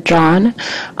is for John.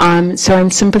 So I'm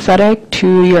sympathetic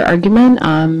to your argument,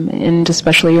 and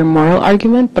especially your moral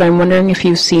argument, but I'm wondering if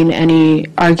you've seen any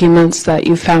arguments that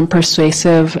you found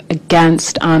persuasive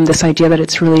against this idea that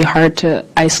it's really hard to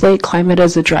isolate climate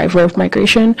as a driver of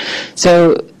migration,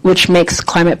 so which makes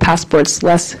climate passports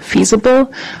less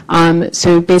feasible.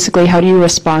 So basically, how do you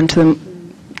respond to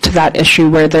that issue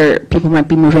where people might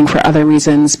be moving for other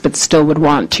reasons but still would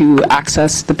want to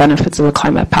access the benefits of a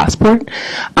climate passport?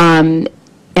 And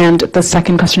And the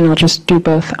second question, I'll just do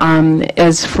both,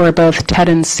 is for both Ted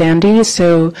and Sandy.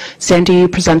 So Sandy, you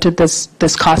presented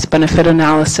this cost-benefit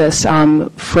analysis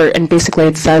and basically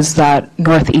it says that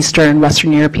northeastern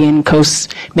Western European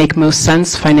coasts make most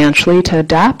sense financially to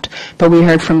adapt. But we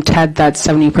heard from Ted that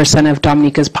 70% of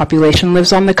Dominica's population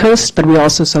lives on the coast, but we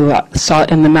also saw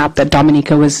in the map that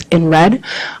Dominica was in red.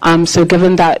 So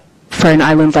given that for an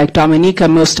island like Dominica,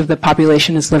 most of the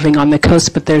population is living on the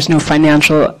coast, but there's no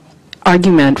financial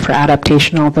argument for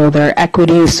adaptation, although there are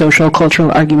equity, social,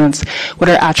 cultural arguments.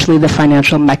 What are actually the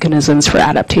financial mechanisms for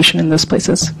adaptation in those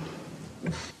places?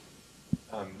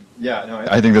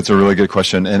 I think that's a really good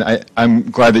question, and I'm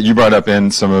glad that you brought up,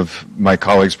 and some of my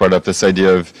colleagues brought up, this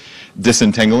idea of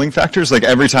disentangling factors. Like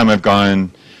every time I've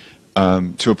gone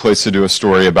to a place to do a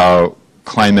story about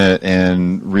climate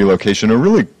and relocation, or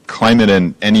really climate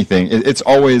and anything, it's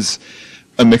always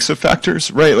a mix of factors,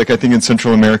 right? Like I think in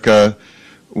Central America,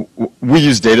 we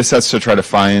use data sets to try to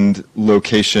find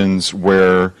locations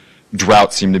where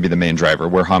drought seem to be the main driver,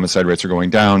 where homicide rates are going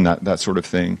down, that sort of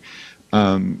thing.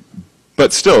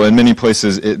 But still, in many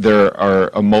places, there are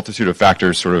a multitude of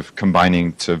factors sort of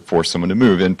combining to force someone to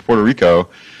move. In Puerto Rico,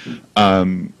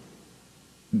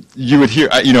 you would hear,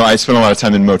 I spent a lot of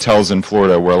time in motels in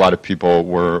Florida where a lot of people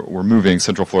were moving.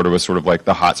 Central Florida was sort of like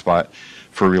the hot spot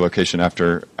for relocation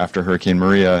after Hurricane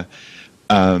Maria.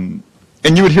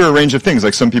 And you would hear a range of things.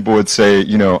 Like some people would say,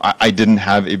 I didn't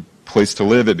have a place to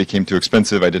live. It became too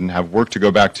expensive. I didn't have work to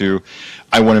go back to.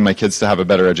 I wanted my kids to have a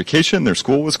better education. Their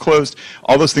school was closed.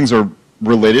 All those things are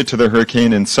related to the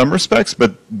hurricane in some respects,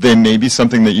 but they may be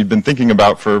something that you've been thinking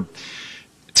about for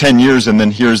 10 years, and then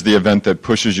here's the event that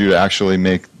pushes you to actually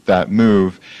make that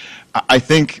move. I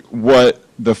think what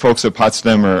the folks at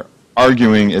Potsdam are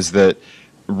arguing is that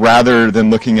rather than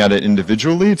looking at it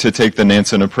individually, to take the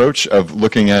Nansen approach of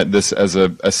looking at this as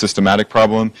a systematic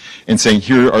problem and saying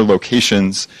here are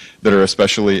locations that are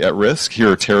especially at risk, here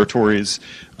are territories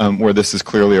where this is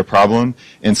clearly a problem,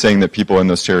 and saying that people in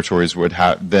those territories would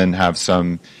then have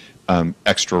some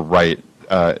extra right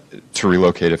to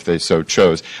relocate if they so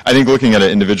chose. I think looking at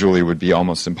it individually would be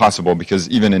almost impossible, because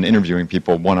even in interviewing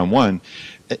people one-on-one,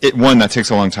 one, that takes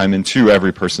a long time, and two,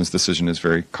 every person's decision is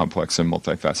very complex and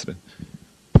multifaceted.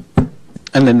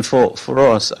 And then for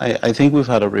us, I think we've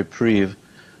had a reprieve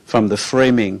from the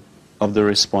framing of the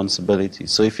responsibility.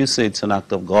 So if you say it's an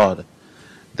act of God,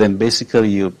 then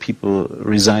basically people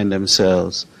resign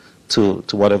themselves to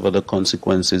whatever the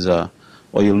consequences are.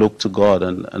 Or you look to God,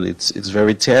 and it's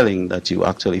very telling that you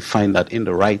actually find that in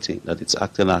the writing, that it's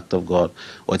an act of God,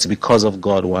 or it's because of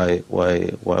God why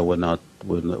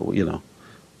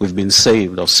we've been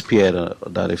saved or spared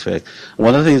that effect.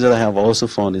 One of the things that I have also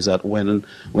found is that when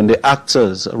the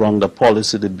actors around the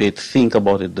policy debate think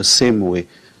about it the same way,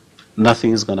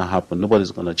 nothing is going to happen.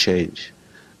 Nobody's going to change.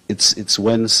 It's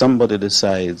when somebody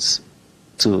decides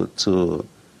to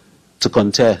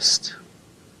contest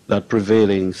that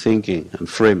prevailing thinking and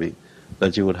framing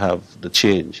that you would have the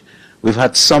change. We've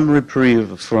had some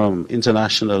reprieve from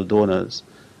international donors,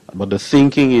 but the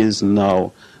thinking is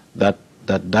now that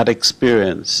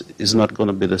experience is not going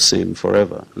to be the same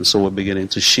forever, and so we're beginning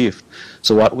to shift.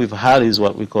 So what we've had is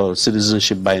what we call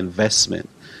citizenship by investment,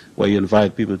 where you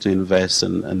invite people to invest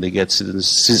and they get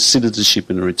citizenship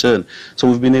in return. So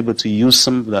we've been able to use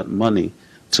some of that money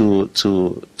to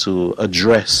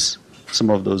address some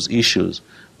of those issues.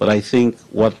 But I think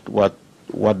what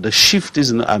the shift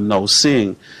is I'm now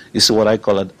seeing is what I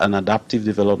call an adaptive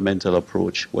developmental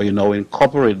approach, where you now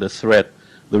incorporate the threat,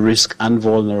 the risk and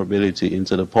vulnerability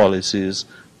into the policies,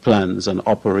 plans and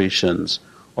operations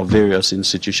of various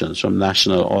institutions, from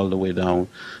national all the way down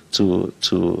to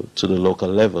the local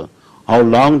level. How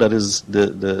long that is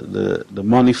the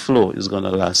money flow is going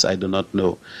to last, I do not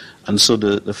know. And so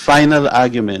the final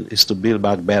argument is to build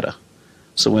back better.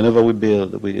 So whenever we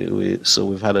build, so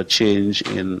we've had a change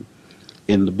in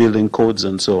the building codes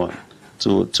and so on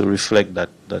to reflect that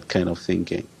kind of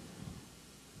thinking.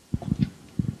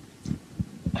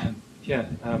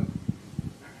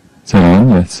 So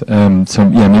yes.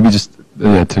 Maybe just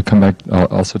to come back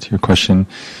also to your question,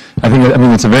 I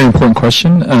mean it's a very important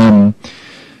question.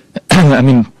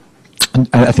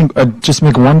 I think I'd just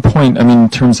make one point. I mean, in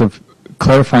terms of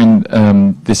clarifying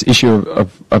this issue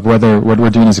of whether what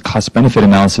we're doing is a cost-benefit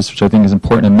analysis, which I think is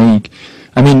important to make.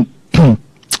 I mean,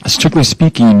 strictly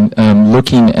speaking,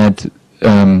 looking at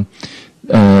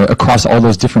across all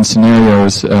those different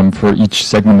scenarios for each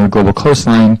segment of the global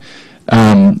coastline,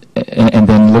 and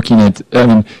then looking at,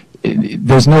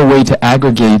 there's no way to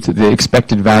aggregate the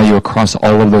expected value across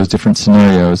all of those different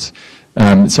scenarios.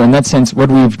 So in that sense,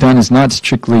 what we've done is not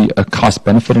strictly a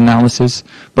cost-benefit analysis,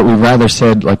 but we've rather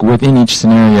said, like, within each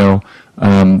scenario,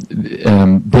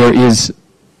 there is,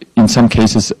 in some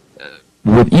cases,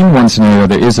 within one scenario,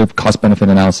 there is a cost-benefit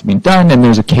analysis being done, and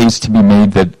there's a case to be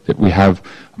made that we have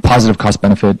a positive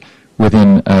cost-benefit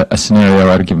within a scenario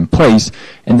at a given place.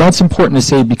 And that's important to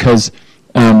say because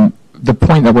the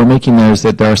point that we're making there is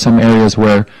that there are some areas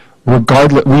where,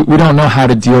 regardless, we don't know how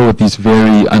to deal with these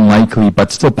very unlikely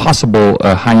but still possible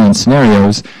high-end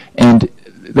scenarios. And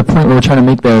the point we're trying to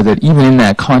make there is that even in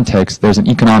that context, there's an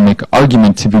economic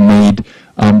argument to be made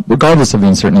regardless of the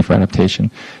uncertainty for adaptation.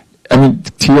 I mean,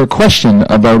 to your question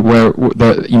about where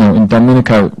in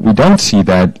Dominica we don't see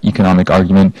that economic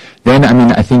argument, then I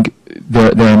mean I think there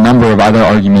are a number of other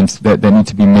arguments that need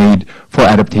to be made for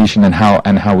adaptation and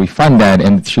how we fund that,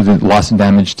 and through the loss and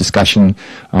damage discussion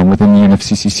within the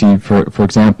UNFCCC, for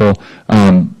example,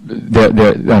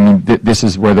 this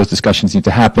is where those discussions need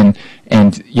to happen,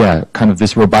 and yeah, kind of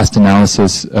this robust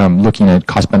analysis looking at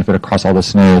cost benefit across all the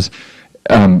scenarios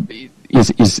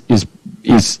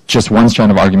is just one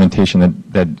strand of argumentation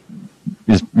that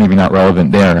is maybe not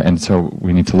relevant there, and so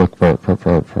we need to look for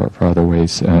other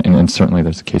ways, and certainly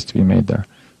there's a case to be made there.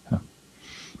 Yeah.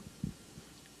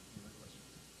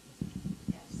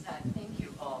 Yes, thank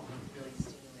you all for really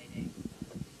stimulating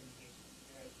presentation.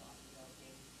 Very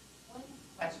thought-provoking. One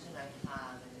question I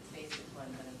have, and it's based upon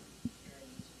kind of hearing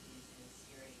each of these in a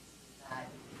series, is that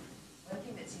one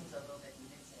thing that seems a little bit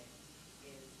missing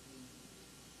is the,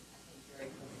 I think,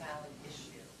 very profound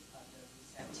issue of the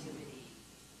receptivity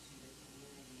to the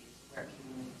communities where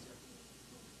communities are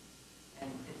being moved. And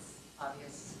it's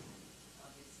obvious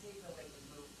statement when we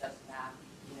move just back, a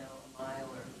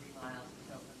mile or 3 miles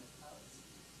from the coast.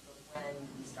 But when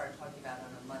we start talking about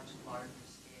on a much larger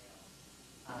scale,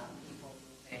 people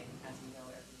moving, as we know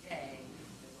every day,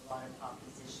 there's a lot of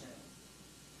opposition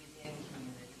within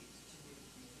communities to new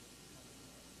communities coming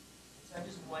in. And so I'm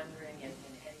just wondering if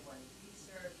in anyone's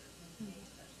research or thinking,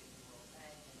 especially in the World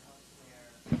Bank and elsewhere,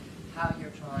 how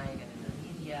you're trying, and in the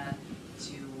media,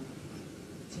 to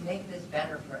make this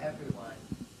better for everyone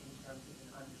in terms of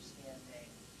an understanding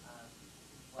of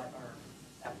what our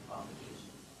acceptable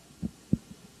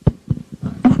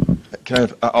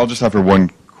obligations are. I'll just offer one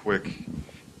quick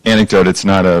anecdote. It's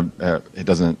not it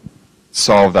doesn't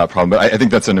solve that problem, but I think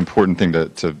that's an important thing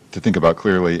to think about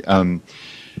clearly.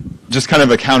 Just kind of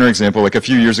a counterexample, like a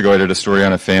few years ago I did a story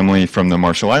on a family from the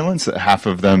Marshall Islands. Half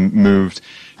of them moved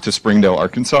to Springdale,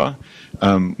 Arkansas,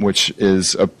 which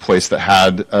is a place that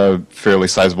had a fairly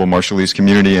sizable Marshallese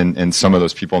community, and some of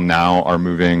those people now are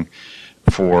moving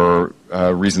for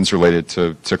reasons related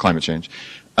to climate change.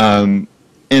 And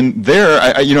there,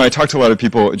 I talked to a lot of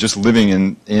people just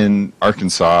living in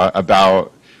Arkansas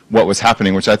about what was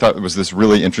happening, which I thought was this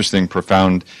really interesting,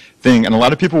 profound thing. And a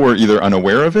lot of people were either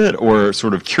unaware of it or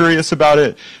sort of curious about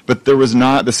it, but there was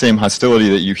not the same hostility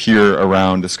that you hear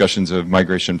around discussions of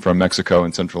migration from Mexico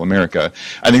and Central America.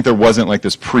 I think there wasn't like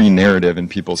this pre-narrative in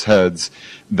people's heads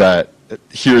that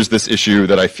here's this issue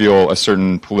that I feel a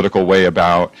certain political way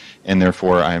about, and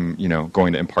therefore I'm,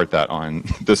 going to impart that on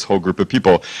this whole group of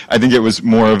people. I think it was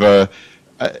more of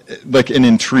like an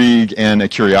intrigue and a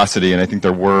curiosity, and I think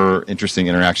there were interesting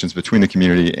interactions between the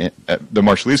community, the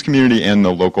Marshallese community, and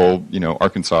the local,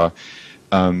 Arkansas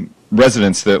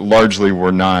residents that largely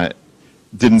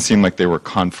didn't seem like they were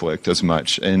conflict as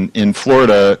much. And in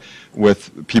Florida,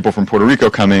 with people from Puerto Rico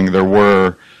coming, there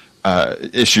were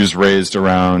issues raised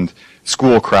around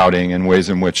school crowding and ways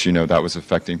in which, that was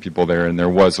affecting people there, and there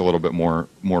was a little bit more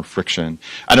friction.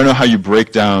 I don't know how you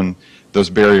break down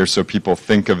those barriers so people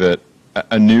think of it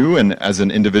anew and as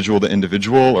an individual to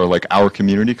individual, or like our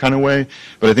community kind of way.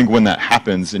 But I think when that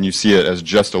happens and you see it as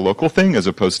just a local thing as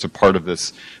opposed to part of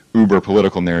this uber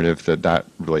political narrative, that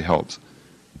really helps.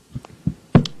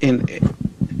 In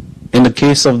the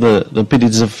case of the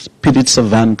Piditsa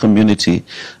Van community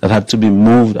that had to be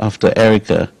moved after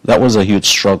Erica, that was a huge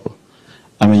struggle.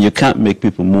 I mean, you can't make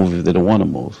people move if they don't want to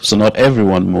move. So not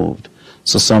everyone moved.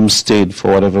 So some stayed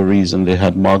for whatever reason. They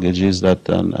had mortgages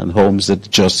and homes that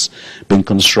just been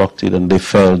constructed, and they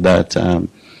felt that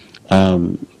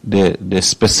the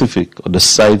specific or the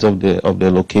site of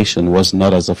their location was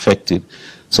not as affected.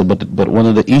 So, but one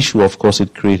of the issue, of course,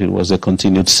 it created was a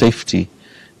continued safety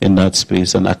in that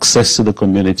space and access to the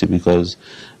community, because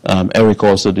Eric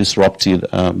also disrupted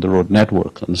the road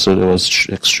network, and so there was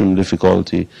extreme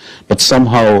difficulty. But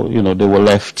somehow, they were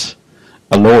left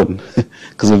alone,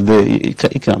 because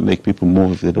if you can't make people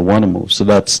move if they don't want to move. So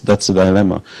that's the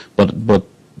dilemma. But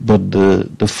But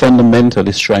the fundamental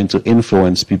is trying to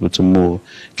influence people to move,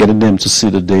 getting them to see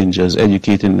the dangers,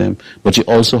 educating them. But you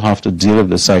also have to deal with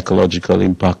the psychological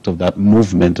impact of that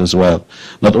movement as well.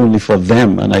 Not only for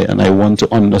them, and I want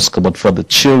to underscore, but for the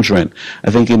children.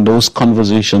 I think in those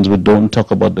conversations we don't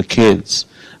talk about the kids.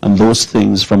 And those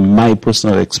things, from my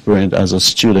personal experience as a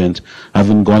student,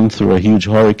 having gone through a huge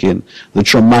hurricane, the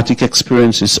traumatic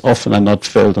experiences often are not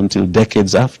felt until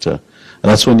decades after. And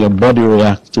that's when your body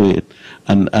reacts to it.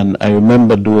 And I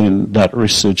remember doing that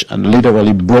research and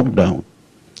literally broke down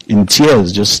in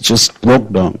tears, just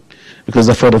broke down.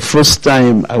 Because for the first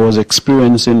time I was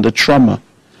experiencing the trauma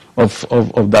of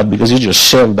that, because you just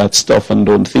shelve that stuff and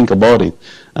don't think about it.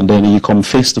 And then you come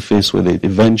face to face with it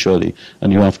eventually,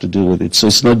 and you have to deal with it. So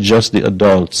it's not just the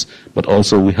adults, but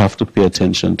also we have to pay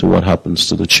attention to what happens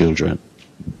to the children.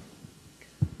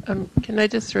 Can I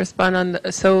just respond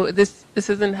on so this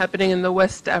isn't happening in the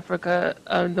West Africa,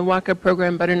 the WACA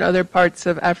program, but in other parts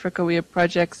of Africa we have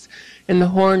projects in the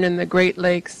Horn and the Great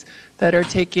Lakes that are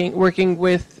working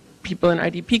with people in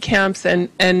IDP camps and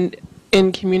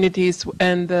in communities,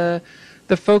 and the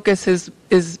focus is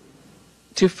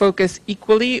to focus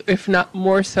equally, if not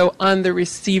more so, on the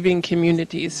receiving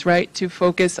communities, right? To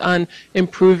focus on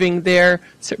improving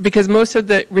because most of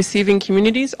the receiving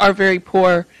communities are very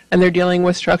poor and they're dealing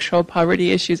with structural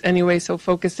poverty issues anyway, so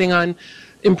focusing on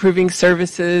improving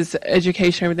services,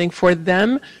 education, everything for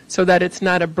them so that it's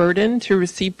not a burden to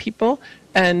receive people,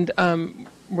 and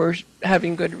we're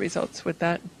having good results with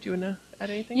that. Do you want to add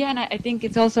anything? Yeah, and I think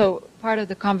it's also part of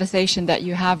the conversation that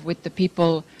you have with the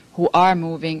people who are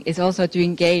moving is also to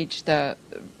engage the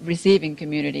receiving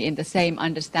community in the same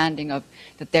understanding of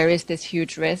that there is this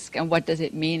huge risk and what does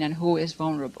it mean and who is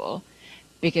vulnerable.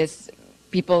 Because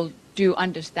people do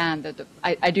understand that,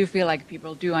 I do feel like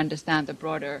people do understand the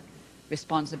broader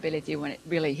responsibility when it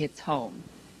really hits home,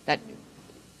 that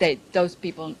those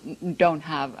people don't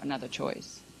have another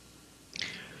choice.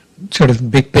 Sort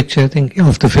of big picture, I think,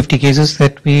 of the 50 cases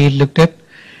that we looked at,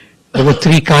 there were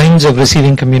three kinds of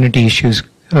receiving community issues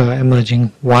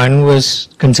emerging. One was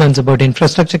concerns about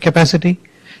infrastructure capacity,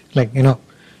 like,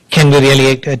 can we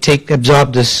really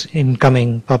absorb this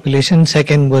incoming population?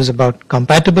 Second was about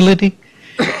compatibility.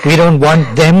 We don't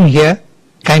want them here,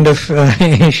 kind of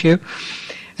issue.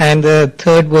 And the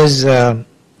third was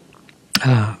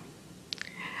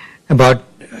about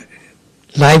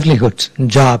livelihoods and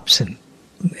jobs and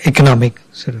economic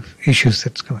sort of issues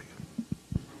that's going on.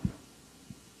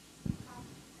 We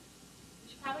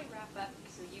should probably wrap up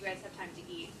so you guys have time to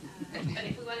eat. But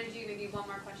if we want to do maybe one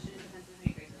more question, it depends on how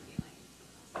you guys are feeling.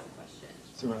 That's the question.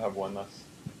 So we're going to have one last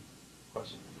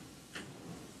question.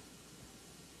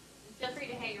 Feel free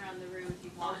to hang around the room if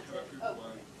you want. Oh.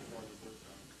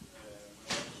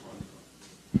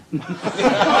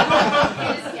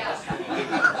 Yeah,